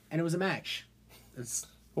 and it was a match. It's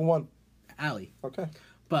Who won? Allie. Okay.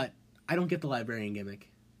 But I don't get the librarian gimmick.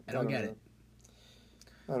 I don't get it.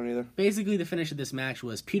 I don't either. Basically, the finish of this match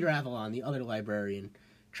was Peter Avalon, the other librarian,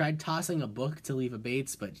 tried tossing a book to Leva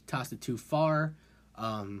Bates, but tossed it too far.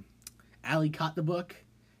 Allie caught the book.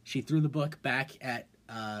 She threw the book back at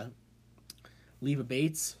Leva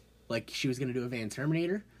Bates like she was going to do a Van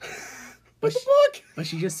Terminator. But the book! But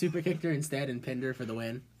she just super kicked her instead and pinned her for the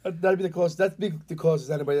win. That'd be the closest. That's the closest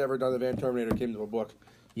anybody ever done to Van Terminator came to a book.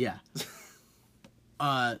 Yeah.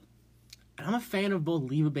 I'm a fan of both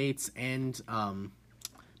Leva Bates and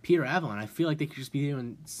Peter Avalon. I feel like they could just be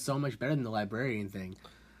doing so much better than the librarian thing.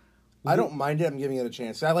 I don't mind it. I'm giving it a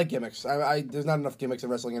chance. I like gimmicks. There's not enough gimmicks in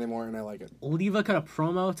wrestling anymore, and I like it. Leva cut a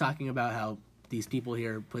promo talking about how these people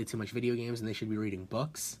here play too much video games and they should be reading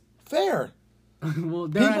books. Fair. Well,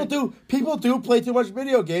 people do play too much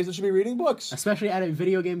video games. They should be reading books, especially at a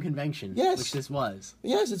video game convention. Yes, which this was.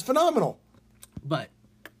 Yes, it's phenomenal. But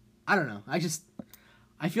I don't know. I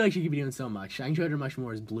feel like she could be doing so much. I enjoyed her much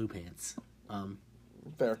more as Blue Pants.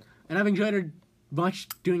 Fair. And I've enjoyed her much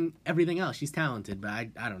doing everything else. She's talented, but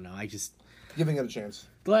I don't know. Giving it a chance.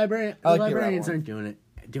 The librarians aren't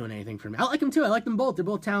doing anything for me. I like them too. I like them both. They're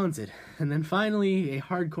both talented. And then finally, a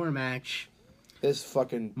hardcore match. This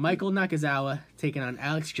fucking Michael Nakazawa taking on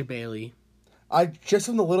Alex Jabali. Just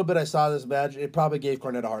from the little bit I saw of this match, it probably gave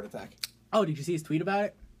Cornette a heart attack. Oh, did you see his tweet about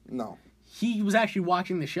it? No. He was actually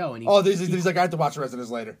watching the show, and he's like, I have to watch the rest of this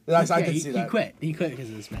later. I can see that. He quit because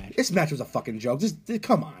of this match. This match was a fucking joke. Just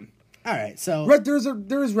come on. All right, so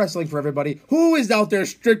there is wrestling for everybody. Who is out there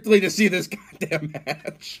strictly to see this goddamn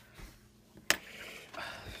match?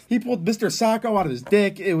 He pulled Mr. Sacco out of his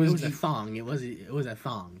dick. It was a thong. It was a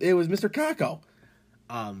thong. It was Mr. Kako.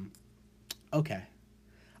 Okay.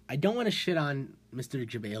 I don't want to shit on Mr.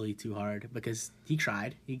 Jabali too hard because he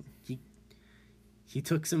tried. He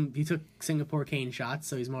took Singapore cane shots,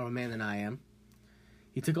 so he's more of a man than I am.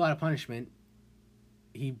 He took a lot of punishment.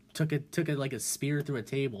 He took it like a spear through a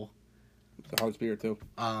table. It's a hard spear too.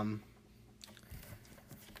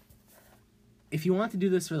 If you want to do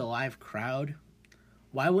this for the live crowd,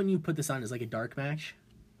 why wouldn't you put this on as like a dark match?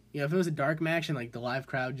 If it was a dark match and like the live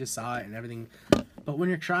crowd just saw it and everything, but when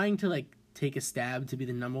you're trying to like take a stab to be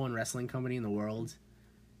the number one wrestling company in the world,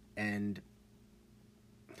 and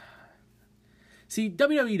see,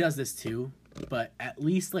 WWE does this too, but at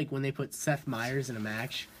least like when they put Seth Meyers in a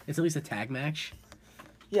match, it's at least a tag match.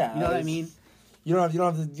 Yeah, you know what I mean. You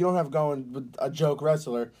don't have going with a joke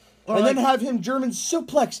wrestler, and then have him German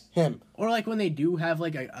suplex him. Or like when they do have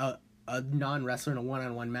like a non-wrestler in a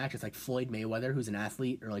one-on-one match, it's like Floyd Mayweather, who's an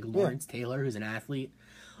athlete, or like Lawrence Taylor, who's an athlete.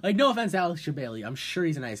 Like, no offense to Alex Jabali, I'm sure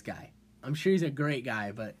he's a nice guy. I'm sure he's a great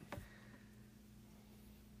guy, but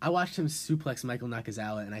I watched him suplex Michael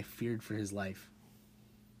Nakazawa, and I feared for his life.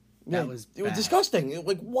 It was disgusting.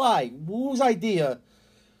 Like, why? Whose idea?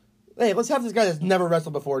 Hey, let's have this guy that's never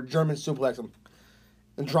wrestled before German suplex him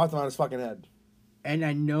and drop him on his fucking head. And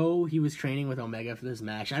I know he was training with Omega for this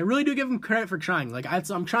match. I really do give him credit for trying. Like,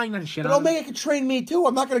 I'm trying not to shit on him. But Omega can train me too.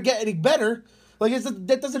 I'm not going to get any better. Like,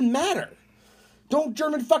 that doesn't matter. Don't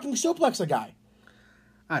German fucking suplex a guy.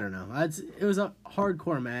 I don't know. It was a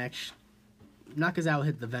hardcore match. Nakazawa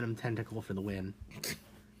hit the Venom Tentacle for the win.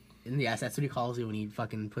 And yes, that's what he calls it when he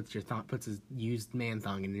fucking puts his used man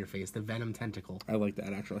thong in your face. The Venom Tentacle. I like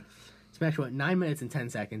that, actually. This match went 9 minutes and 10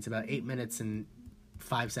 seconds. About 8 minutes and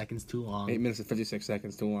 5 seconds too long. 8 minutes and 56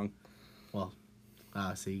 seconds too long. Well,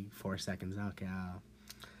 see, 4 seconds. Okay.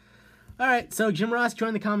 All right, so Jim Ross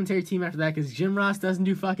joined the commentary team after that because Jim Ross doesn't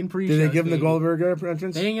do fucking pre-shows. Did they give him the Goldberg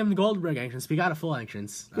entrance? They didn't give him the Goldberg entrance. We got a full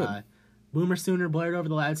entrance. Good. Boomer Sooner blared over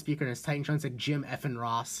the loudspeaker and his Titan Trunk said Jim effing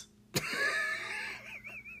Ross.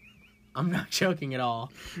 I'm not joking at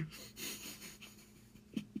all.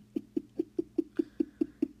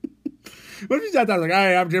 What if he sat down like,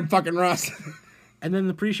 "Hey, I'm Jim fucking Ross"? And then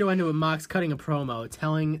the pre-show ended with Mox cutting a promo,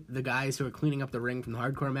 telling the guys who are cleaning up the ring from the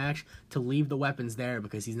hardcore match to leave the weapons there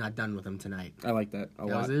because he's not done with them tonight. I like that a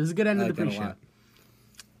lot. It was a good end I of like the that a pre-show. lot.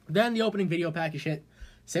 Then the opening video package hit.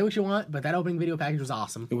 Say what you want, but that opening video package was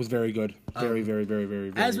awesome. It was very good. Very, very, very, very,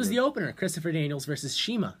 very As was good. the opener, Christopher Daniels versus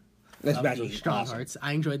Shima. This match the was Strong awesome. Hearts.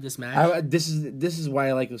 I enjoyed this match. This is why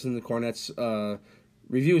I like listening to Cornette's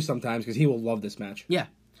reviews sometimes, because he will love this match. Yeah.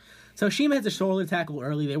 So Shima hits a shoulder tackle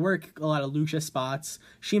early. They work a lot of lucha spots.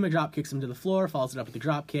 Shima drop kicks him to the floor, follows it up with a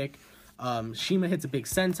drop kick. Shima hits a big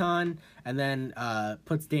senton, and then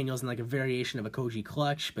puts Daniels in like a variation of a Koji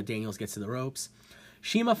clutch, but Daniels gets to the ropes.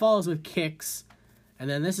 Shima follows with kicks, and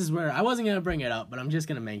then this is where, I wasn't going to bring it up, but I'm just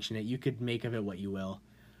going to mention it. You could make of it what you will.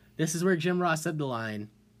 This is where Jim Ross said the line,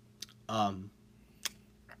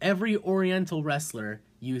 every Oriental wrestler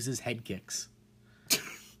uses head kicks.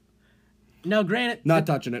 Now, granted, Not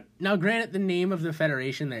touching it. Now, granted, the name of the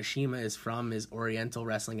federation that Shima is from is Oriental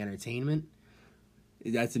Wrestling Entertainment,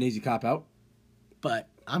 That's an easy cop out. but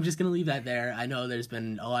I'm just going to leave that there. I know there's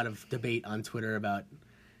been a lot of debate on Twitter about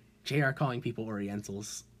JR calling people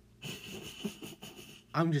Orientals.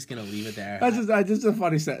 I'm just going to leave it there. That's just a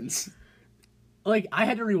funny sentence. Like, I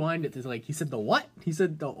had to rewind it to, like, he said the what? He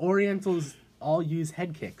said the Orientals all use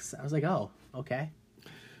head kicks. I was like, oh, okay.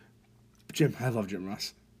 I love Jim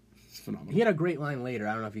Ross. It's phenomenal. He had a great line later.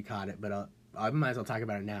 I don't know if you caught it, but I might as well talk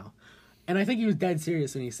about it now. And I think he was dead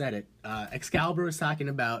serious when he said it. Excalibur was talking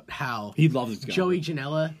about how He loves Excalibur. Joey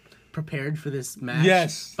Janela prepared for this match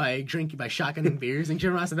Yes. by shotgunning beers, and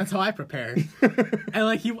Jim Ross said, "That's how I prepare." And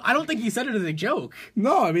like I don't think he said it as a joke.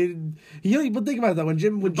 No, I mean, but think about that. When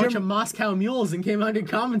Bunch of Moscow mules and came on to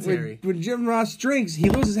commentary. when Jim Ross drinks, he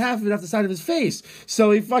loses half of it off the side of his face.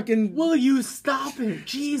 So he fucking. Will you stop it?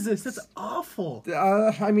 Jesus, that's awful.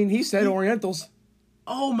 I mean, he said Orientals.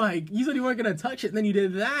 Oh my! You said you weren't gonna touch it, and then you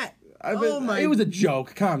did that. It was a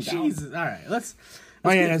joke. Calm down. Jesus! All right, let's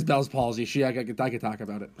My aunt has Bell's palsy. I could talk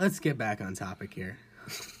about it. Let's get back on topic here.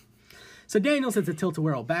 So Daniels hits a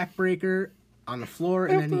tilt-a-whirl backbreaker on the floor,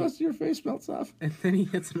 and After the then rest of your face melts off. he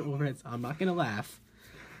hits an overhead. I'm not gonna laugh.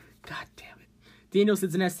 God damn it! Daniels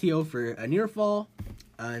hits an STO for a near fall,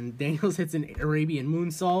 and Daniels hits an Arabian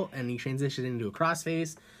moonsault, and he transitions into a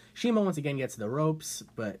crossface. Shima once again gets to the ropes,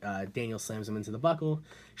 but Daniels slams him into the buckle.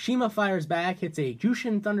 Shima fires back, hits a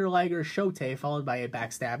Jushin Thunder Liger Shote, followed by a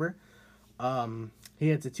backstabber. He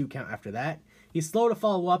hits a 2 count after that. He's slow to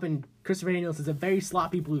follow up, and Christopher Daniels hits a very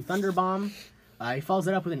sloppy blue thunder bomb. He follows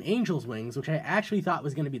it up with an Angel's Wings, which I actually thought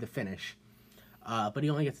was going to be the finish. But he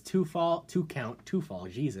only gets a 2 fall,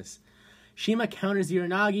 Jesus. Shima counters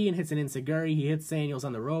Uranagi and hits an Enziguri. He hits Daniels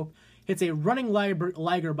on the rope, hits a running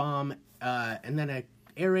Liger bomb, and then a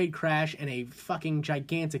air raid crash and a fucking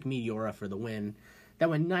gigantic Meteora for the win. That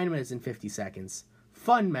went 9 minutes and 50 seconds.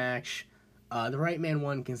 Fun match. The right man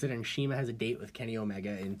won, considering Shima has a date with Kenny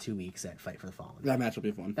Omega in 2 weeks at Fight for the Fallen. That match will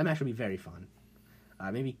be fun. That match will be very fun.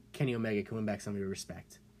 Maybe Kenny Omega can win back some of your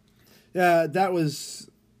respect. Yeah, that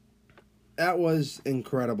was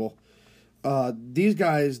incredible. These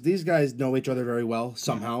guys know each other very well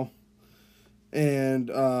somehow, and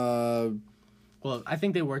Well, I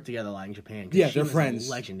think they work together a lot in Japan. yeah, they're Shima's a friends.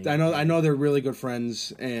 legend. I know they're really good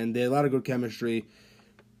friends, and they have a lot of good chemistry.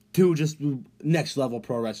 Two just next level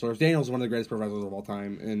pro wrestlers. Daniel's one of the greatest pro wrestlers of all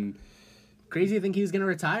time, and Crazy to think he was going to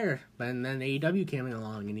retire, but then AEW came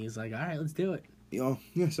along, and he's like, all right, let's do it.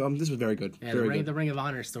 So this was very good. Yeah, very good. the Ring of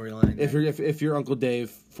Honor storyline. If you're Uncle Dave,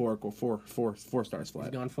 four stars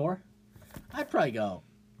flat. Going 4? I'd probably go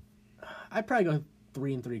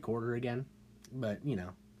 3 3/4 again, but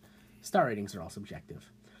star ratings are all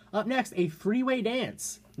subjective. Up next, a 3-way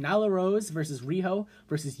dance: Nyla Rose versus Riho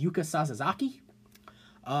versus Yuka Sasaki.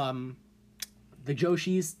 The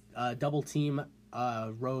Joshis double team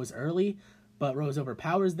Rose early, but Rose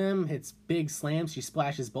overpowers them, hits big slams. She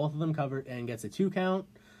splashes both of them, covered, and gets a 2 count.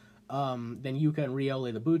 Then Yuka and Rio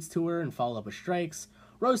lay the boots to her and follow up with strikes.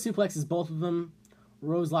 Rose suplexes both of them.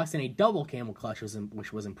 Rose locks in a double camel clutch,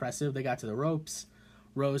 which was impressive. They got to the ropes.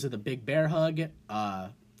 Rose with a big bear hug,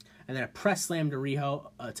 and then a press slam to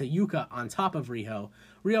to Yuka on top of Riho.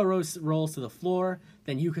 Riho rolls to the floor,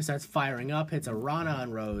 then Yuka starts firing up, hits a Rana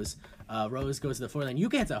on Rose. Rose goes to the floor, then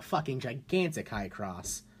Yuka hits a fucking gigantic high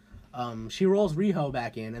cross. She rolls Riho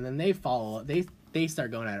back in, and then they follow. They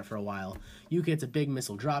start going at it for a while. Yuka hits a big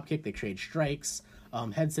missile drop kick. They trade strikes.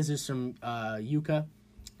 Head scissors from Yuka.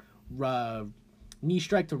 Knee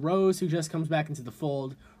strike to Rose, who just comes back into the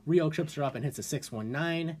fold. Riho trips her up and hits a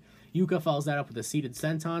 619. Yuka follows that up with a seated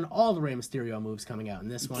senton. All the Rey Mysterio moves coming out in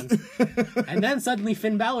this one. And then suddenly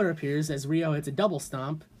Finn Balor appears as Riho hits a double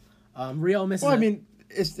stomp. Riho misses. Well, I mean,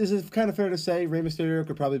 is it kind of fair to say Rey Mysterio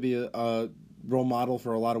could probably be a role model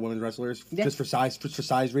for a lot of women wrestlers, just for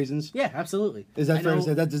size reasons? Yeah, absolutely. Is that fair to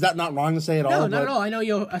say? Is that not wrong to say at all? No, not at all. I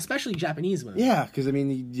know especially Japanese women. Yeah, because I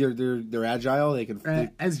mean, they're agile. They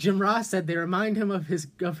can. As Jim Ross said, they remind him of his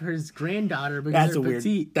granddaughter because they're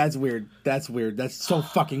petite. That's weird. That's so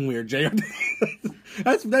fucking weird, JR.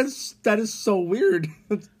 that is so weird.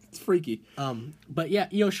 It's freaky. But yeah,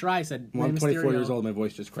 Io Shirai said. Well, I'm 24 years old. My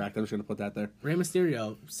voice just cracked. I'm just gonna put that there. Rey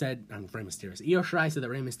Mysterio said. Io Shirai said that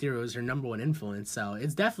Rey Mysterio is her number one influence. So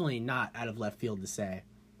it's definitely not out of left field to say.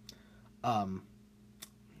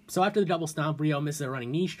 So after the double stomp, Riho misses a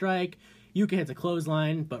running knee strike. Yuka hits a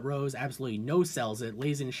clothesline, but Rose absolutely no sells it.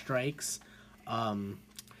 Lays in strikes.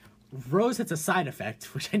 Rose hits a side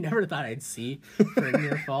effect, which I never thought I'd see for a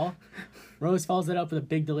near fall. Rose follows it up with a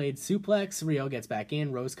big delayed suplex. Riho gets back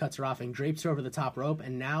in. Rose cuts her off and drapes her over the top rope.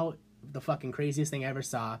 And now, the fucking craziest thing I ever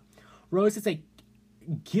saw. Rose hits a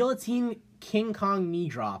guillotine King Kong knee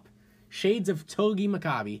drop. Shades of Togi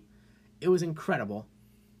Makabe. It was incredible.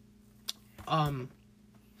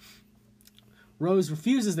 Rose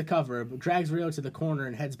refuses the cover, but drags Riho to the corner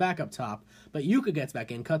and heads back up top. But Yuka gets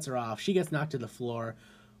back in, cuts her off. She gets knocked to the floor.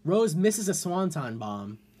 Rose misses a swanton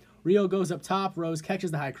bomb. Riho goes up top. Rose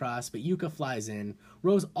catches the high cross, but Yuka flies in.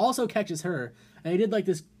 Rose also catches her, and they did like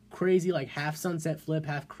this crazy like half sunset flip,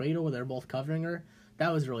 half cradle where they're both covering her.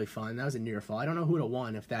 That was really fun. That was a near fall. I don't know who would have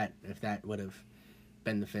won if that would have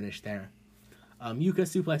been the finish there. Yuka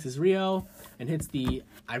suplexes Riho and hits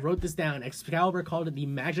I wrote this down. Excalibur called it the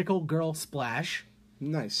Magical Girl Splash.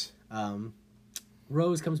 Nice.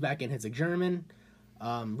 Rose comes back and hits a German.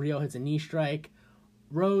 Riho hits a knee strike.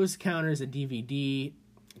 Rose counters with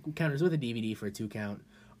a DVD for a 2 count.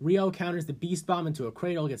 Riho counters the Beast Bomb into a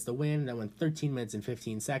cradle, gets the win. That went 13 minutes and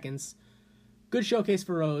 15 seconds. Good showcase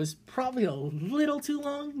for Rose. Probably a little too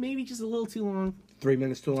long. Maybe just a little too long. 3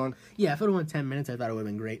 minutes too long? Yeah, if it would have went 10 minutes, I thought it would have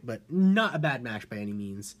been great. But not a bad match by any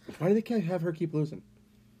means. Why do they have her keep losing?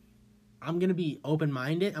 I'm going to be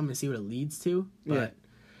open-minded. I'm going to see what it leads to. But, yeah.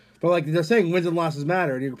 But like they're saying, wins and losses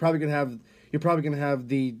matter. And you're probably going to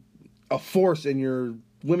have a force in your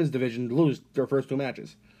women's division to lose their first 2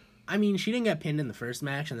 matches. I mean, she didn't get pinned in the first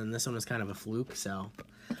match, and then this one was kind of a fluke, so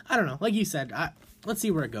I don't know. Like you said, let's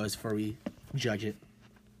see where it goes before we judge it.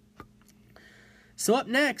 So up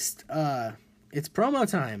next, it's promo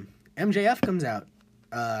time. MJF comes out.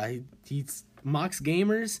 He mocks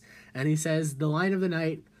gamers, and he says, the line of the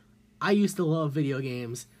night, I used to love video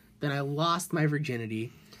games, then I lost my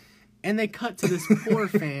virginity. And they cut to this poor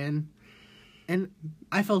fan. And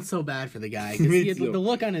I felt so bad for the guy because he had the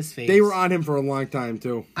look on his face. They were on him for a long time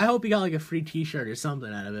too. I hope he got like a free T-shirt or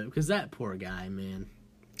something out of it because that poor guy, man.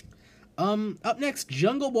 Up next,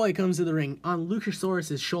 Jungle Boy comes to the ring on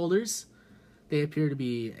Luchasaurus's shoulders. They appear to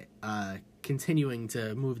be continuing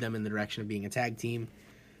to move them in the direction of being a tag team,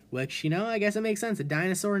 which I guess it makes sense. A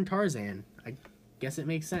dinosaur and Tarzan. I guess it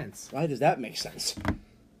makes sense. Why does that make sense?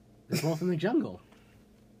 They're both in the jungle.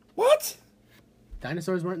 What?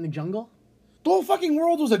 Dinosaurs weren't in the jungle? The whole fucking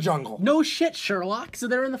world was a jungle. No shit, Sherlock. So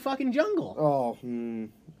they're in the fucking jungle. Oh,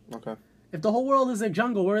 okay. If the whole world is a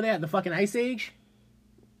jungle, where are they at? The fucking Ice Age?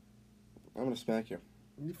 I'm gonna smack you.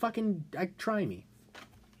 Try me.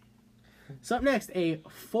 So up next, a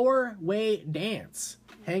 4-way dance.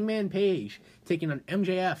 Hangman Page taking on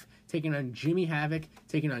MJF, taking on Jimmy Havoc,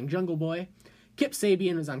 taking on Jungle Boy. Kip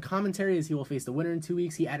Sabian is on commentary as he will face the winner in 2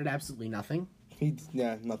 weeks. He added absolutely nothing.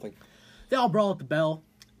 Nothing. They all brawl at the bell.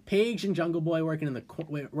 Page and Jungle Boy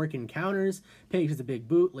working counters. Page hits a big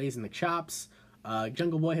boot, lays in the chops.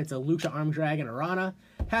 Jungle Boy hits a Lucha arm drag and a Rana.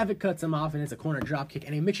 Havoc cuts him off and hits a corner dropkick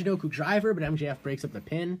and a Michinoku driver, but MJF breaks up the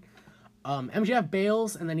pin. MJF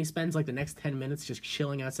bails, and then he spends like the next 10 minutes just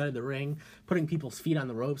chilling outside of the ring, putting people's feet on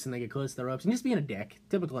the ropes, and they get close to the ropes, and just being a dick.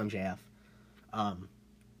 Typical MJF.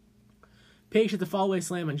 Page hits a fallaway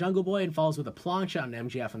slam on Jungle Boy and falls with a plancha on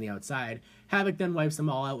MJF on the outside. Havoc then wipes them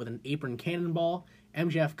all out with an apron cannonball.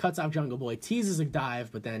 MJF cuts off Jungle Boy, teases a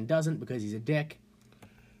dive, but then doesn't because he's a dick.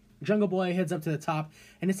 Jungle Boy heads up to the top,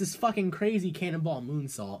 and it's this fucking crazy cannonball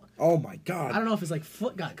moonsault. Oh my god! I don't know if his like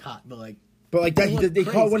foot got caught, but like that they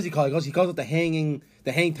call, what does he call it? He calls it the hang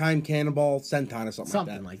time cannonball senton or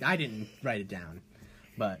something like that. I didn't write it down,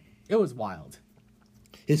 but it was wild.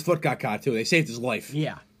 His foot got caught too. They saved his life.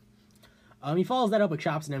 Yeah. He follows that up with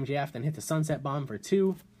chops and MJF, then hits a sunset bomb for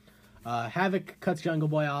 2. Havoc cuts Jungle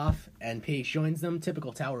Boy off, and Page joins them.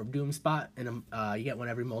 Typical Tower of Doom spot, and you get one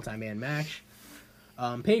every multi-man match.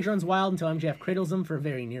 Page runs wild until MJF cradles him for a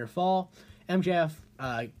very near fall. MJF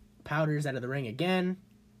powders out of the ring again.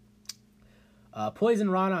 Poison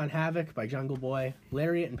Rana on Havoc by Jungle Boy.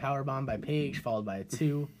 Lariat and Powerbomb by Page, followed by a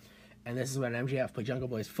 2. And this is when MJF put Jungle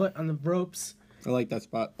Boy's foot on the ropes. I like that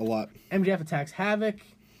spot a lot. MJF attacks Havoc.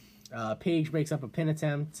 Page breaks up a pin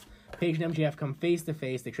attempt. Page and MJF come face to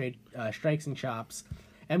face. They trade strikes and chops.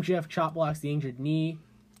 MJF chop blocks the injured knee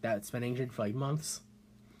that's been injured for like months.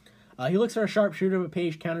 He looks for a sharpshooter, but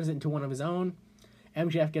Page counters it into one of his own.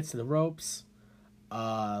 MJF gets to the ropes.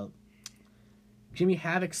 Jimmy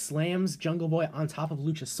Havoc slams Jungle Boy on top of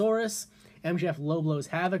Luchasaurus. MJF low blows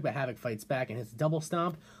Havoc, but Havoc fights back and hits a double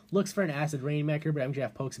stomp. Looks for an acid rainmaker, but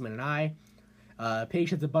MJF pokes him in an eye. Page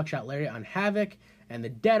hits a buckshot lariat on Havoc, and the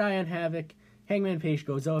dead eye on Havoc. Hangman Page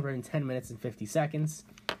goes over in 10 minutes and 50 seconds.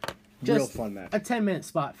 Just real fun match. A 10-minute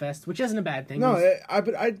spot fest, which isn't a bad thing. No,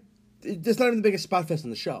 it's not even the biggest spot fest in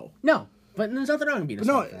the show. No, but there's nothing wrong with being a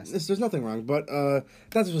spot fest. There's nothing wrong. But that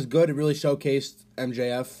was good. It really showcased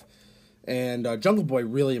MJF, and Jungle Boy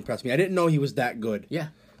really impressed me. I didn't know he was that good. Yeah,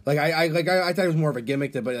 I thought he was more of a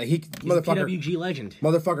gimmick, but like, he's motherfucker, a PWG legend.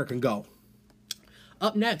 Motherfucker can go.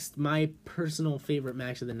 Up next, my personal favorite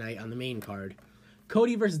match of the night on the main card.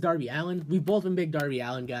 Cody versus Darby Allin. We've both been big Darby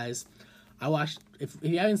Allin guys. I watched, if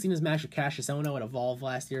you haven't seen his match with Cassius Ohno at Evolve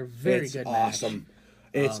last year, very good match.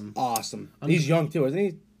 It's awesome. He's young too, isn't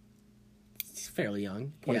he? He's fairly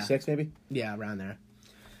young. 26 maybe? Yeah, around there.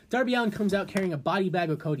 Darby Allin comes out carrying a body bag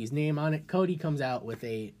with Cody's name on it. Cody comes out with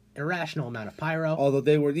a irrational amount of pyro. Although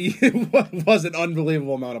it was an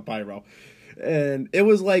unbelievable amount of pyro. And it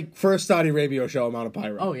was like first Saudi Arabia show amount of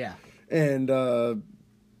pyro. Oh, yeah. And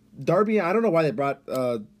Darby, I don't know why they brought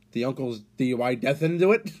the uncle's DUI death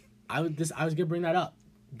into it. I was going to bring that up.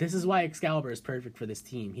 This is why Excalibur is perfect for this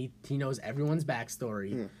team. He knows everyone's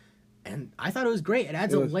backstory. Yeah. And I thought it was great. It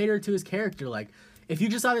adds a layer to his character. Like, if you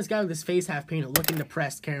just saw this guy with his face half painted, looking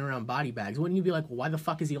depressed, carrying around body bags, wouldn't you be like, well, why the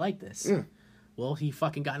fuck is he like this? Yeah. Well, he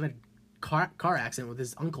fucking got in a car accident with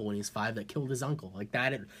his uncle when he was 5 that killed his uncle. Like,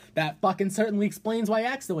 that fucking certainly explains why he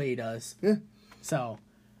acts the way he does. Yeah. So...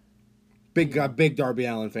 Big Darby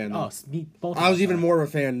Allin fan. Though. Both. I was even more of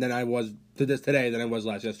a fan than I was today than I was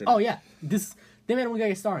yesterday. Oh yeah, they made him look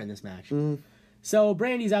like a star in this match. So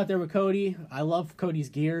Brandy's out there with Cody. I love Cody's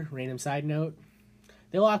gear. Random side note.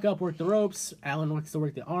 They lock up, work the ropes. Allin wants to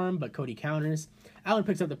work the arm, but Cody counters. Allin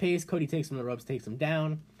picks up the pace. Cody takes from the ropes, takes him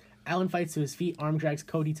down. Allin fights to his feet. Arm drags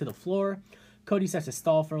Cody to the floor. Cody starts to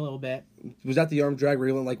stall for a little bit. Was that the arm drag where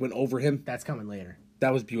he went over him? That's coming later.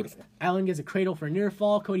 That was beautiful. Allin gets a cradle for a near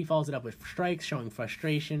fall. Cody follows it up with strikes, showing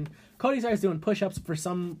frustration. Cody starts doing push-ups for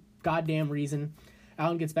some goddamn reason.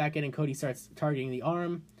 Allin gets back in, and Cody starts targeting the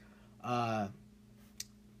arm.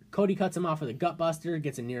 Cody cuts him off with a gutbuster,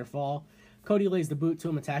 gets a near fall. Cody lays the boot to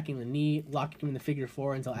him, attacking the knee, locking him in the figure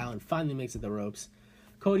 4 until Allin finally makes it the ropes.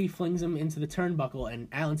 Cody flings him into the turnbuckle, and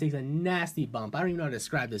Allin takes a nasty bump. I don't even know how to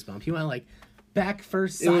describe this bump. He went like back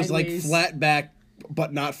first, sideways. It was like flat back,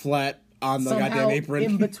 but not flat. On the goddamn apron.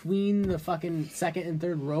 In between the fucking second and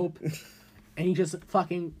third rope. And he just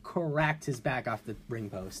fucking cracked his back off the ring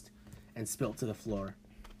post and spilt to the floor.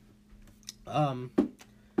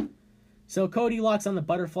 So Cody locks on the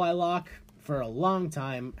butterfly lock for a long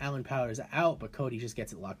time. Allin powers out, but Cody just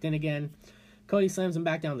gets it locked in again. Cody slams him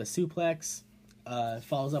back down the suplex.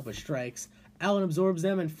 Follows up with strikes. Allin absorbs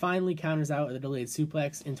them and finally counters out with a delayed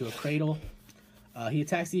suplex into a cradle. He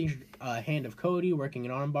attacks the hand of Cody, working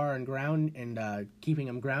an armbar and ground and keeping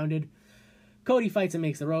him grounded. Cody fights and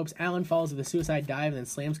makes the ropes. Allin falls with a suicide dive and then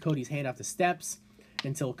slams Cody's hand off the steps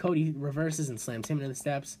until Cody reverses and slams him into the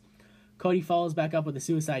steps. Cody follows back up with a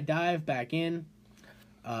suicide dive, back in.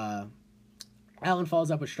 Allin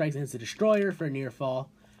follows up with strikes and hits the Destroyer for a near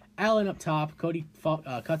fall. Allin up top. Cody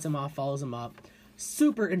cuts him off, follows him up.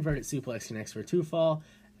 Super inverted suplex connects for a 2 fall.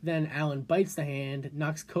 Then Allin bites the hand,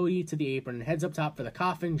 knocks Cody to the apron, and heads up top for the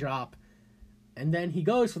coffin drop. And then he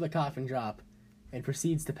goes for the coffin drop and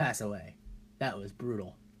proceeds to pass away. That was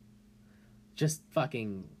brutal. Just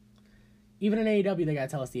fucking... Even in AEW, they gotta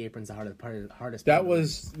tell us the apron's the hardest. That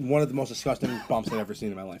was one of the most disgusting bumps I've ever seen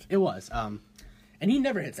in my life. It was. And he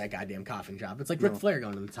never hits that goddamn coffin drop. It's like Ric Flair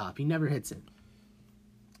going to the top. He never hits it.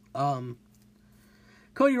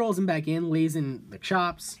 Cody rolls him back in, lays in the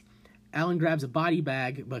chops. Allen grabs a body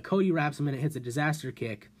bag, but Cody wraps him and it hits a disaster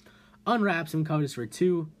kick. Unwraps him, Cody's for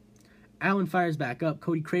 2. Allen fires back up.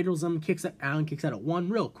 Cody cradles him, Allen kicks out at 1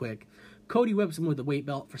 real quick. Cody whips him with the weight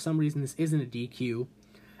belt. For some reason, this isn't a DQ.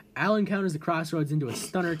 Allen counters the crossroads into a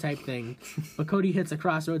stunner type thing, but Cody hits a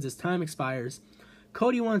crossroads as time expires.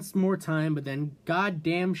 Cody wants more time, but then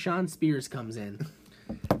goddamn Shawn Spears comes in.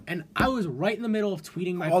 And I was right in the middle of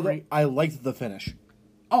tweeting my... I liked the finish.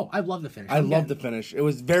 Oh, I love the finish. I love the finish. It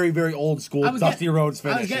was very, very old school, Dusty Rhodes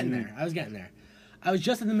finish. I was getting there. I was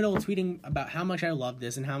just in the middle of tweeting about how much I loved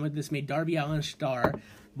this and how much this made Darby Allin a star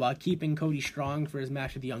while keeping Cody strong for his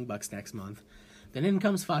match with the Young Bucks next month. Then in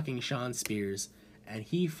comes fucking Shawn Spears, and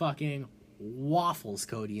he fucking waffles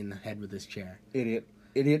Cody in the head with his chair.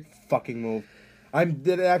 Idiot fucking move.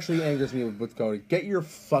 It actually angers me with Cody. Get your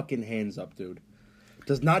fucking hands up, dude.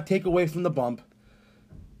 Does not take away from the bump.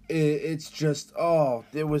 It's just,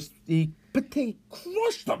 he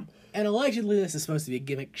crushed him. And allegedly this is supposed to be a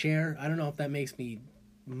gimmick chair. I don't know if that makes me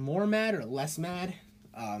more mad or less mad.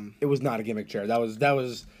 It was not a gimmick chair. That was.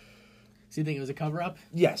 So you think it was a cover-up?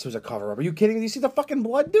 Yes, it was a cover-up. Are you kidding me? You see the fucking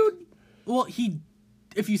blood, dude? Well,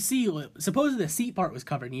 if you see, supposedly the seat part was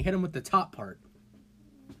covered and you hit him with the top part.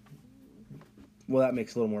 Well, that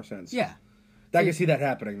makes a little more sense. Yeah. I can see that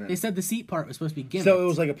happening then. They said the seat part was supposed to be gimmicked. So it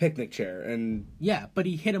was like a picnic chair, and... Yeah, but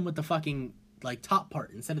he hit him with the fucking, top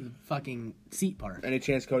part instead of the fucking seat part. Any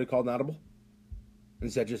chance Cody called an audible? And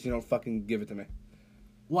said, just, fucking give it to me.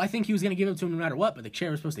 Well, I think he was going to give it to him no matter what, but the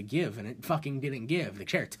chair was supposed to give, and it fucking didn't give. The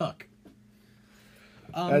chair took.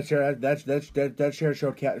 That chair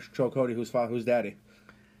showed Cody who's daddy.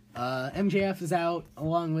 MJF is out,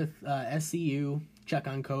 along with SCU. Check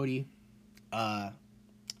on Cody.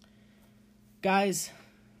 Guys,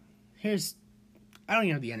 I don't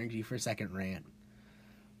even have the energy for a second rant,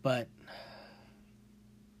 but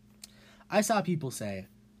I saw people say,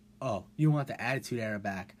 oh, you want the Attitude Era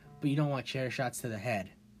back, but you don't want chair shots to the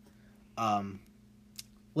head.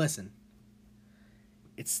 Listen,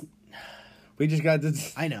 we just got to...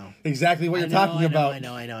 I know. Exactly what you're talking about. I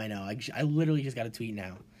know. I literally just got a tweet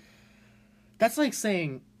now. That's like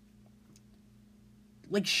saying,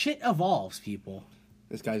 shit evolves, people.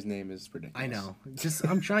 This guy's name is ridiculous. I know.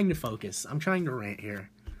 I'm trying to focus. I'm trying to rant here.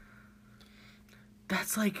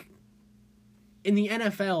 That's like, in the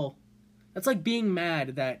NFL, that's like being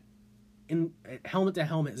mad that helmet to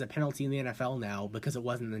helmet is a penalty in the NFL now because it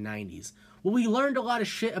wasn't in the 90s. Well, we learned a lot of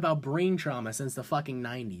shit about brain trauma since the fucking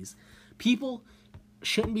 90s. People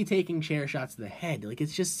shouldn't be taking chair shots to the head.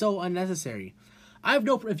 It's just so unnecessary.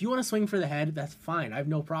 If you want to swing for the head, that's fine. I have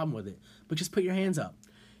no problem with it. But just put your hands up.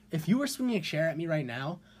 If you were swinging a chair at me right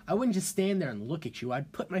now, I wouldn't just stand there and look at you.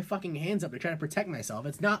 I'd put my fucking hands up to try to protect myself.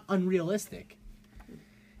 It's not unrealistic.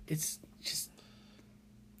 It's just,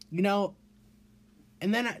 and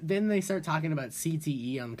then they start talking about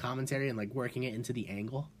CTE on commentary and working it into the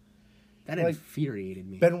angle. That infuriated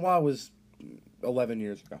me. Benoit was 11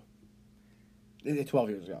 years ago. 12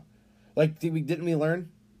 years ago. Didn't we learn?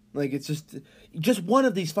 It's just one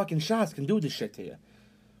of these fucking shots can do this shit to you.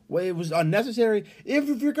 Well, it was unnecessary.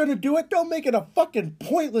 If you're going to do it, don't make it a fucking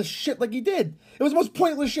pointless shit like he did. It was the most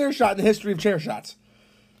pointless chair shot in the history of chair shots.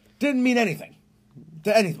 Didn't mean anything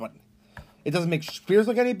to anybody. It doesn't make Spears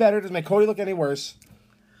look any better. It doesn't make Cody look any worse.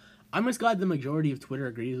 I'm just glad the majority of Twitter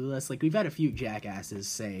agrees with us. We've had a few jackasses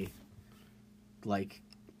say, like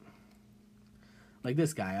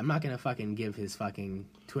this guy. I'm not going to fucking give his fucking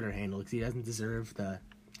Twitter handle because he doesn't deserve the...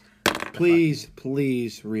 Please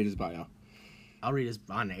read his bio. I'll read his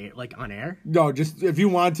on air. No, just if you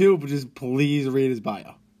want to, but just please read his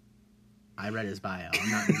bio. I read his bio. I'm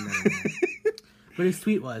not reading that. But his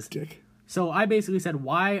tweet was, Dick. So I basically said,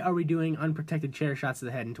 why are we doing unprotected chair shots to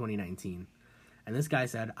the head in 2019? And this guy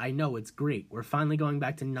said, I know, it's great. We're finally going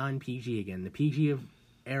back to non-PG again. The PG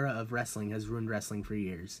era of wrestling has ruined wrestling for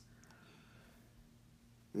years.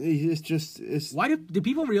 Why do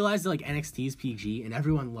people realize that NXT is PG and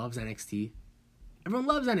everyone loves NXT? Everyone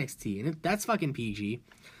loves NXT, and that's fucking PG.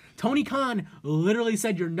 Tony Khan literally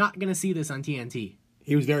said you're not going to see this on TNT.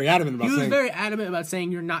 He was very adamant about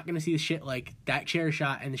saying you're not going to see the shit like that chair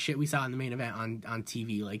shot and the shit we saw in the main event on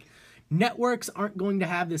TV. Networks aren't going to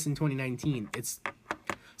have this in 2019.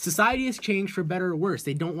 Society has changed for better or worse.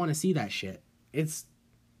 They don't want to see that shit.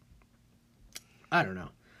 I don't know.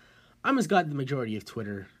 I'm just glad the majority of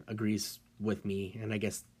Twitter agrees with me, and I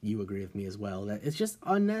guess you agree with me as well, that it's just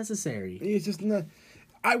unnecessary. It's just not...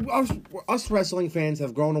 Us wrestling fans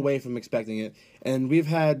have grown away from expecting it, and we've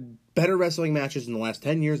had better wrestling matches in the last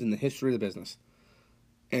 10 years in the history of the business.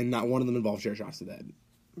 And not one of them involved chair shots to the head.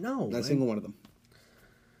 No. Not a single one of them.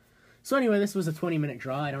 So anyway, this was a 20-minute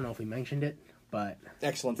draw. I don't know if we mentioned it, but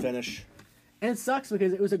Excellent finish. and it sucks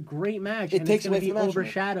because it was a great match, It and takes it's going away to be from the match,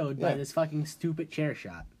 overshadowed by yeah. this fucking stupid chair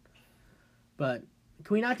shot. But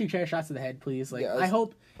can we not do chair shots to the head, please? Like, Yeah, I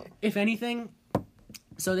hope, if anything.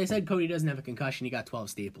 So they said Cody doesn't have a concussion. He got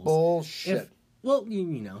 12 staples. Bullshit. Well,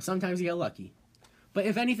 you know, sometimes you get lucky. But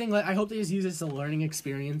if anything, like, I hope they just use this as a learning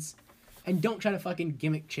experience, and don't try to fucking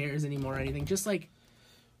gimmick chairs anymore or anything. Just like,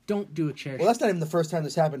 don't do a chair. Well, that's not even the first time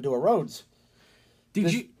this happened to a Rhodes.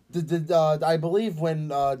 I believe when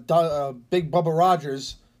Big Bubba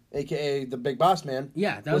Rogers, a.k.a. the Big Boss Man,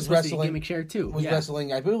 that was supposed to be a gimmick chair too. Was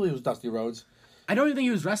wrestling, I believe it was Dusty Rhodes. I don't even think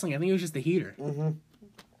he was wrestling. I think he was just the heater. Mm-hmm.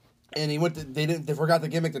 And he went. They forgot to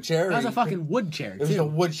gimmick the chair. That was a fucking wood chair, It was a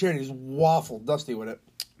wood chair, and he just waffled Dusty with it.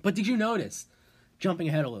 But did you notice, jumping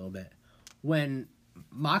ahead a little bit, when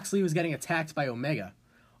Moxley was getting attacked by Omega,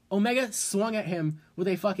 Omega swung at him with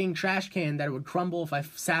a fucking trash can that would crumble if I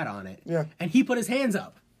sat on it. Yeah. And he put his hands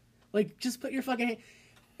up. Like, just put your fucking...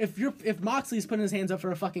 If Moxley's putting his hands up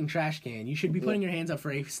for a fucking trash can, you should be putting your hands up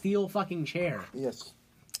for a steel fucking chair. Yes.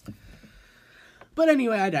 But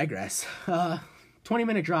anyway, I digress.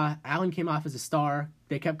 20-minute draw. Allen came off as a star.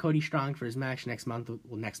 They kept Cody strong for his match next month.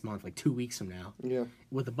 Well, next month, like 2 weeks from now. Yeah.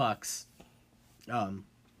 With the Bucks.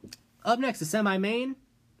 Up next, the semi-main.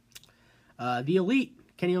 The Elite.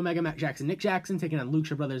 Kenny Omega, Matt Jackson, Nick Jackson taking on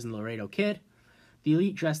Lucha Brothers and Laredo Kid. The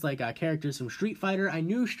Elite dressed like characters from Street Fighter. I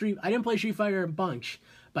didn't play Street Fighter a bunch,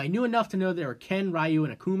 but I knew enough to know there were Ken, Ryu,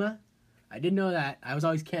 and Akuma. I did know that. I was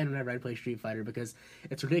always Ken whenever I'd play Street Fighter because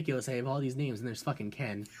it's ridiculous. I have all these names and there's fucking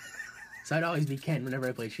Ken. So I'd always be Ken whenever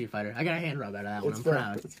I played Street Fighter. I got a hand rub out of that one. I'm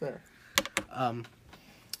proud. It's fair.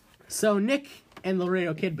 So Nick and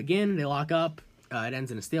Laredo Kid begin. They lock up. It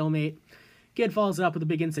ends in a stalemate. Kid follows it up with a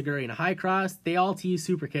big enziguri and a high cross. They all tease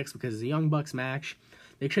super kicks because it's a Young Bucks match.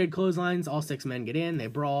 They trade clotheslines. All 6 men get in. They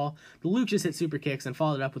brawl. The Luchas hit super kicks and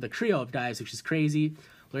followed up with a trio of dives, which is crazy.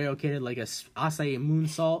 Laredo Kid had like a Asai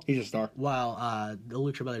moonsault. He's a star. While the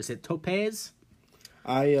Lucha Brothers hit topes.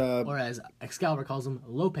 Or as Excalibur calls them,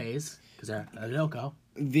 Lopez, because they're loco.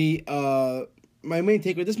 My main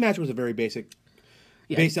takeaway, this match was a very basic...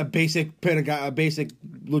 A basic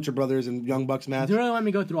Lucha Brothers and Young Bucks match. Do you really want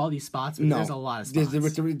me to go through all these spots? Because there's a lot of spots.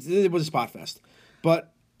 It was a spot fest.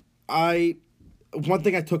 But one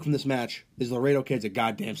thing I took from this match is Laredo Kid's a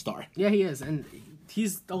goddamn star. Yeah, he is. And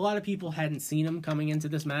a lot of people hadn't seen him coming into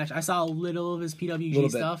this match. I saw a little of his PWG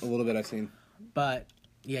stuff. A little bit I've seen. But,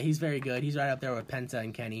 yeah, he's very good. He's right up there with Penta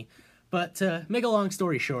and Kenny. But to make a long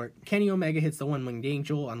story short, Kenny Omega hits the One-Winged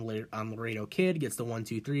Angel on Laredo Kid, gets the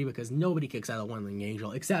 1-2-3 because nobody kicks out of the One-Winged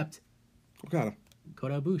Angel except Okada.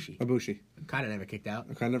 Kota Ibushi. Okada never kicked out.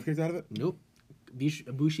 Okada never kicked out of it? Nope.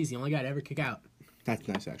 Ibushi's the only guy to ever kick out. That's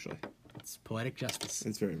nice, actually. It's poetic justice.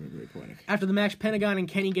 It's very, very, very poetic. After the match, Pentagon and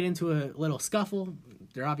Kenny get into a little scuffle.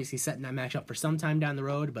 They're obviously setting that match up for some time down the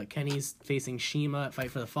road, but Kenny's facing Shima at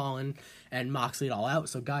Fight for the Fallen and Moxley All Out,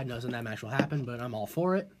 so God knows when that match will happen, but I'm all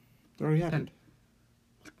for it. It already happened.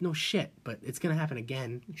 No shit, but it's going to happen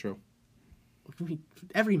again. True.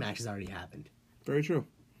 Every match has already happened. Very true.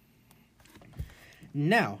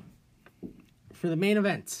 Now, for the main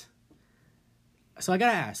event. So I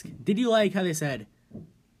gotta ask, did you like how they said,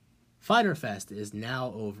 Fyter Fest is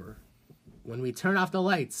now over? When we turn off the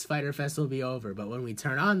lights, Fyter Fest will be over, but when we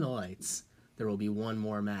turn on the lights, there will be one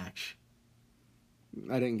more match.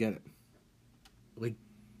 I didn't get it.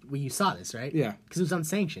 Well, you saw this, right? Yeah. Because it was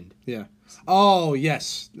unsanctioned. Yeah. Oh,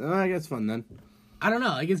 yes. I guess fun then. I don't know.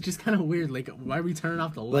 Like, it's just kind of weird. Like, why are we turning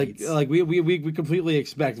off the lights? Like we completely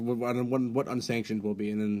expect what unsanctioned will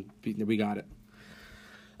be, and then we got it.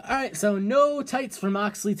 All right, so no tights for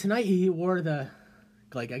Moxley tonight. He wore the,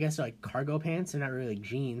 I guess cargo pants. They're not really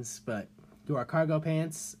jeans, but he wore cargo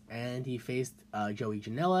pants, and he faced Joey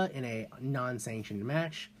Janela in a non-sanctioned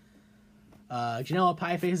match. Janela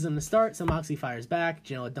pie faces him to start, so Moxley fires back.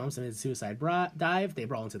 Janela dumps him in his suicide dive. They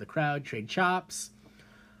brawl into the crowd, trade chops.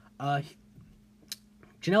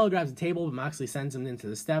 Janela grabs a table, but Moxley sends him into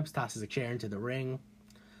the steps, tosses a chair into the ring.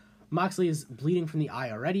 Moxley is bleeding from the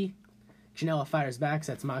eye already. Janela fires back,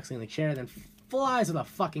 sets Moxley in the chair, then flies with a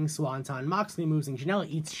fucking swanton. Moxley moves and Janela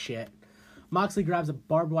eats shit. Moxley grabs a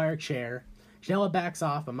barbed wire chair. Janela backs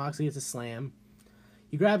off, but Moxley hits a slam.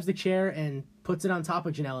 He grabs the chair and puts it on top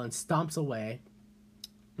of Janela and stomps away.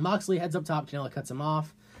 Moxley heads up top. Janela cuts him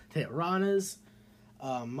off to hit Rana's.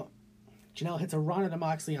 Janela hits a Rana to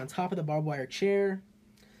Moxley on top of the barbed wire chair.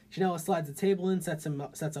 Janela slides the table in, sets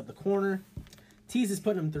up the corner. Teases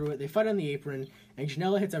putting him through it. They fight on the apron, and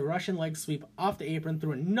Janela hits a Russian leg sweep off the apron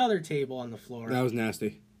through another table on the floor. That was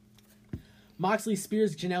nasty. Moxley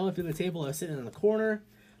spears Janela through the table that was sitting in the corner.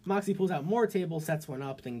 Moxley pulls out more tables, sets one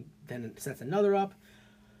up, then sets another up.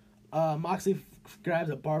 Moxley grabs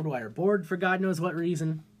a barbed wire board for God knows what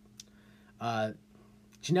reason. Janela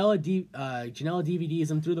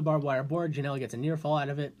DVDs him through the barbed wire board. Janela gets a near fall out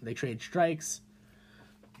of it. They trade strikes.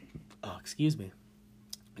 Oh, excuse me.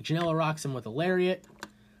 Janela rocks him with a lariat.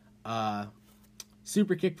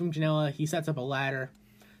 Super kick from Janela. He sets up a ladder.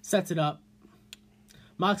 Sets it up.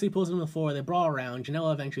 Moxley pulls him to the floor. They brawl around.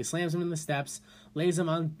 Janela eventually slams him in the steps. Lays him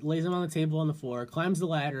on the table on the floor. Climbs the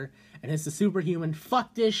ladder. And hits the superhuman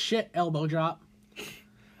fuck this shit elbow drop.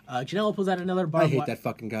 Janela pulls out another barbed I hate that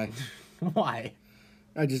fucking guy. Why?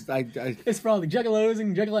 It's for all the juggalos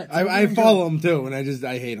and juggalettes. I follow him too, and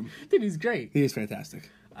I hate him. Dude, he's great. He is fantastic.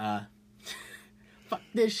 Fuck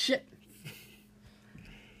this shit.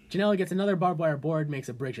 Janela gets another barbed wire board, makes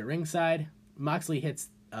a bridge at ringside. Moxley hits,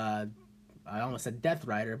 I almost said Death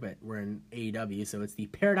Rider, but we're in AEW, so it's the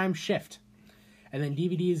Paradigm Shift. And then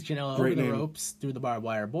DVDs Janela over the ropes through the barbed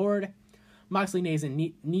wire board. Moxley nails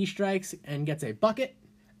in knee strikes and gets a bucket.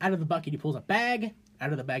 Out of the bucket, he pulls a bag.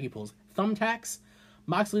 Out of the bag, he pulls thumbtacks.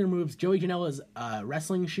 Moxley removes Joey Janela's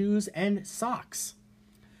wrestling shoes and socks.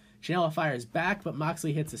 Janela fires back, but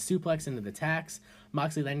Moxley hits a suplex into the tacks.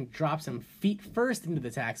 Moxley then drops him feet first into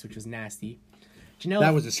the tacks, which was nasty.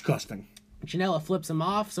 That was disgusting. Janela flips him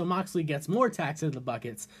off, so Moxley gets more tacks into the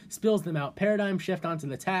buckets, spills them out, paradigm shift onto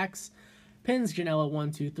the tacks, pins Janela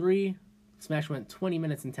 1, 2, 3. Smash went 20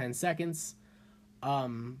 minutes and 10 seconds. I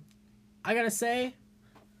gotta say,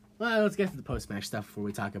 well, let's get to the post-match stuff before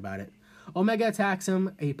we talk about it. Omega attacks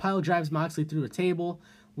him. A pile drives Moxley through a table,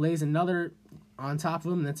 lays another on top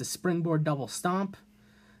of him, and that's a springboard double stomp.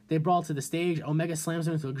 They brawl to the stage. Omega slams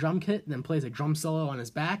him into a drum kit, then plays a drum solo on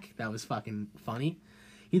his back. That was fucking funny.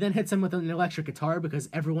 He then hits him with an electric guitar because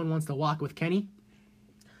everyone wants to walk with Kenny.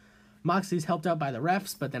 Moxley's helped out by the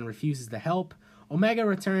refs, but then refuses to help. Omega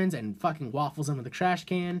returns and fucking waffles him with a trash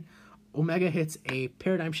can. Omega hits a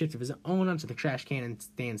paradigm shift of his own onto the trash can and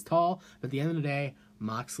stands tall. But at the end of the day,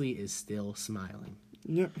 Moxley is still smiling.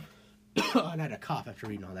 Yep. And I had a cough after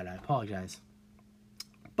reading all that. I apologize.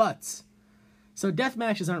 But, so death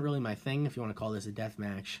matches aren't really my thing, if you want to call this a death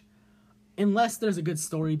match. Unless there's a good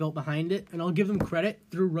story built behind it. And I'll give them credit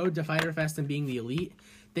through Road to Fyter Fest and being the Elite.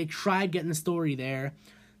 They tried getting the story there.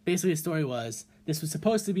 Basically, the story was, this was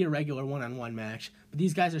supposed to be a regular one-on-one match, but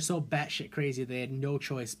these guys are so batshit crazy they had no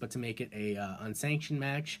choice but to make it a unsanctioned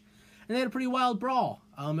match. And they had a pretty wild brawl.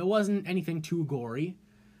 It wasn't anything too gory.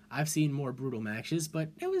 I've seen more brutal matches, but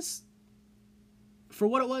it was, for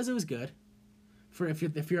what it was good. For if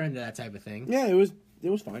you're into that type of thing. Yeah, it was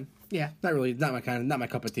fine. Yeah. Not my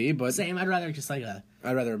cup of tea, but same. I'd rather just like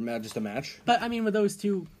I'd rather just a match. But I mean, with those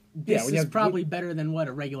two, this is probably better than what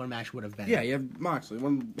a regular match would have been. Yeah, you have Moxley,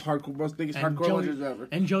 one most biggest hardcore matches ever,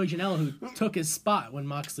 and Joey Janela, who took his spot when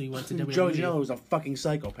Moxley went to WWE. Joey Janela was a fucking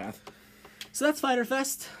psychopath. So that's Fyter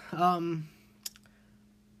Fest. I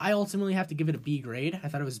ultimately have to give it a B grade. I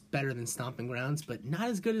thought it was better than Stomping Grounds, but not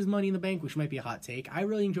as good as Money in the Bank, which might be a hot take. I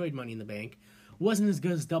really enjoyed Money in the Bank. Wasn't as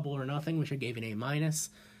good as Double or Nothing, which I gave an A-.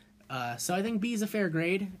 So I think B is a fair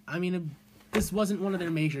grade. I mean, this wasn't one of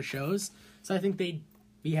their major shows, so I think they'd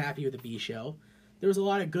be happy with a B show. There was a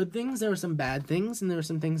lot of good things, there were some bad things, and there were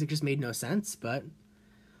some things that just made no sense, but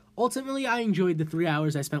ultimately I enjoyed the 3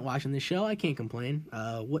 hours I spent watching this show. I can't complain.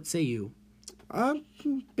 What say you?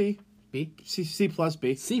 B. B? C plus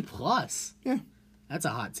B. C plus? Yeah. That's a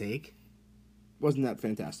hot take. Wasn't that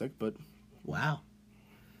fantastic, but... Wow.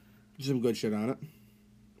 Some good shit on it.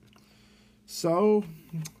 So,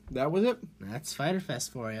 that was it. That's Fyter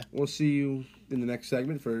Fest for you. We'll see you in the next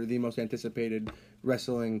segment for the most anticipated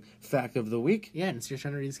wrestling fact of the week. Yeah, and it's your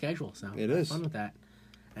turn to read the schedule, so it have is fun with that.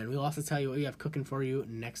 And we'll also tell you what we have cooking for you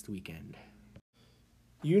next weekend.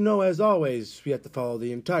 You know, as always, we have to follow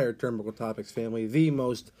the entire Turnbuckle Topics family, the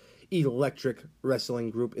most electric wrestling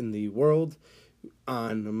group in the world.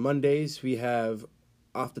 On Mondays, we have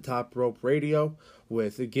Off the Top Rope Radio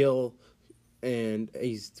with Gil, and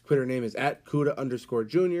his Twitter name is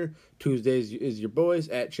 @Kuda_Jr. Tuesdays is your boys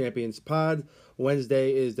 @Champions Pod.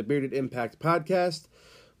 Wednesday is the Bearded Impact Podcast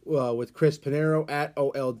with Chris Pinero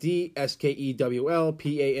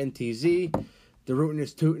 @OLDSKEWLPANTZ. The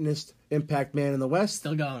Rootinest Tootinest Impact Man in the West.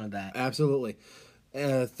 Still going with that. Absolutely.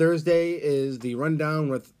 Thursday is the Rundown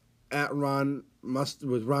with Ron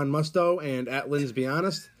Musto and @Lynn's Be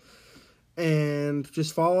Honest. And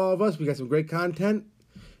just follow all of us. We got some great content.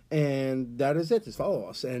 And that is it. Just follow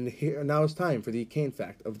us. And now it's time for the Kane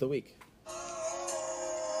Fact of the Week.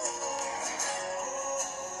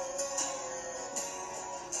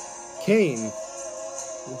 Kane.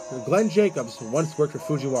 Glenn Jacobs once worked for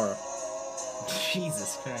Fujiwara.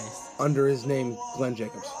 Jesus Christ. under his name, Glenn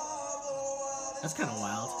Jacobs. That's kind of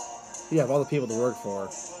wild. You have all the people to work for.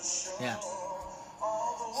 Yeah.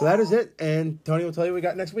 So that is it, and Tony will tell you what we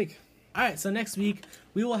got next week. All right, so next week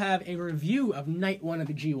we will have a review of Night 1 of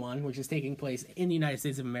the G1, which is taking place in the United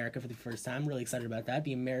States of America for the first time. Really excited about that.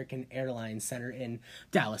 The American Airlines Center in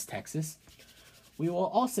Dallas, Texas. We will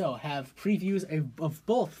also have previews of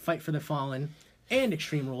both Fight for the Fallen and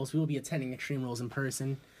Extreme Rules. We will be attending Extreme Rules in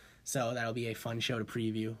person, so that'll be a fun show to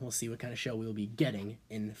preview. We'll see what kind of show we will be getting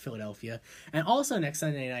in Philadelphia. And also next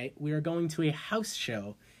Sunday night, we are going to a house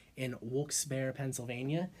show in Wilkes-Barre,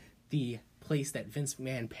 Pennsylvania, the place that Vince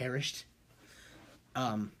McMahon perished.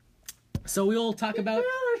 So we'll talk about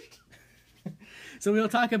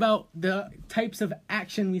the types of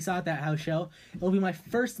action we saw at that house show. It'll be my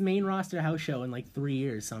first main roster house show in like 3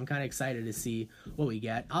 years, so I'm kind of excited to see what we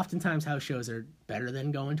get. Oftentimes house shows are better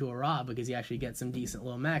than going to a Raw because you actually get some decent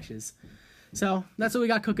little matches. So that's what we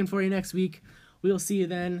got cooking for you next week. We'll see you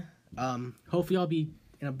then. Hopefully I'll be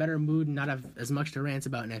in a better mood and not have as much to rant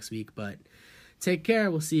about next week, but take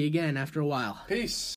care. We'll see you again after a while. Peace.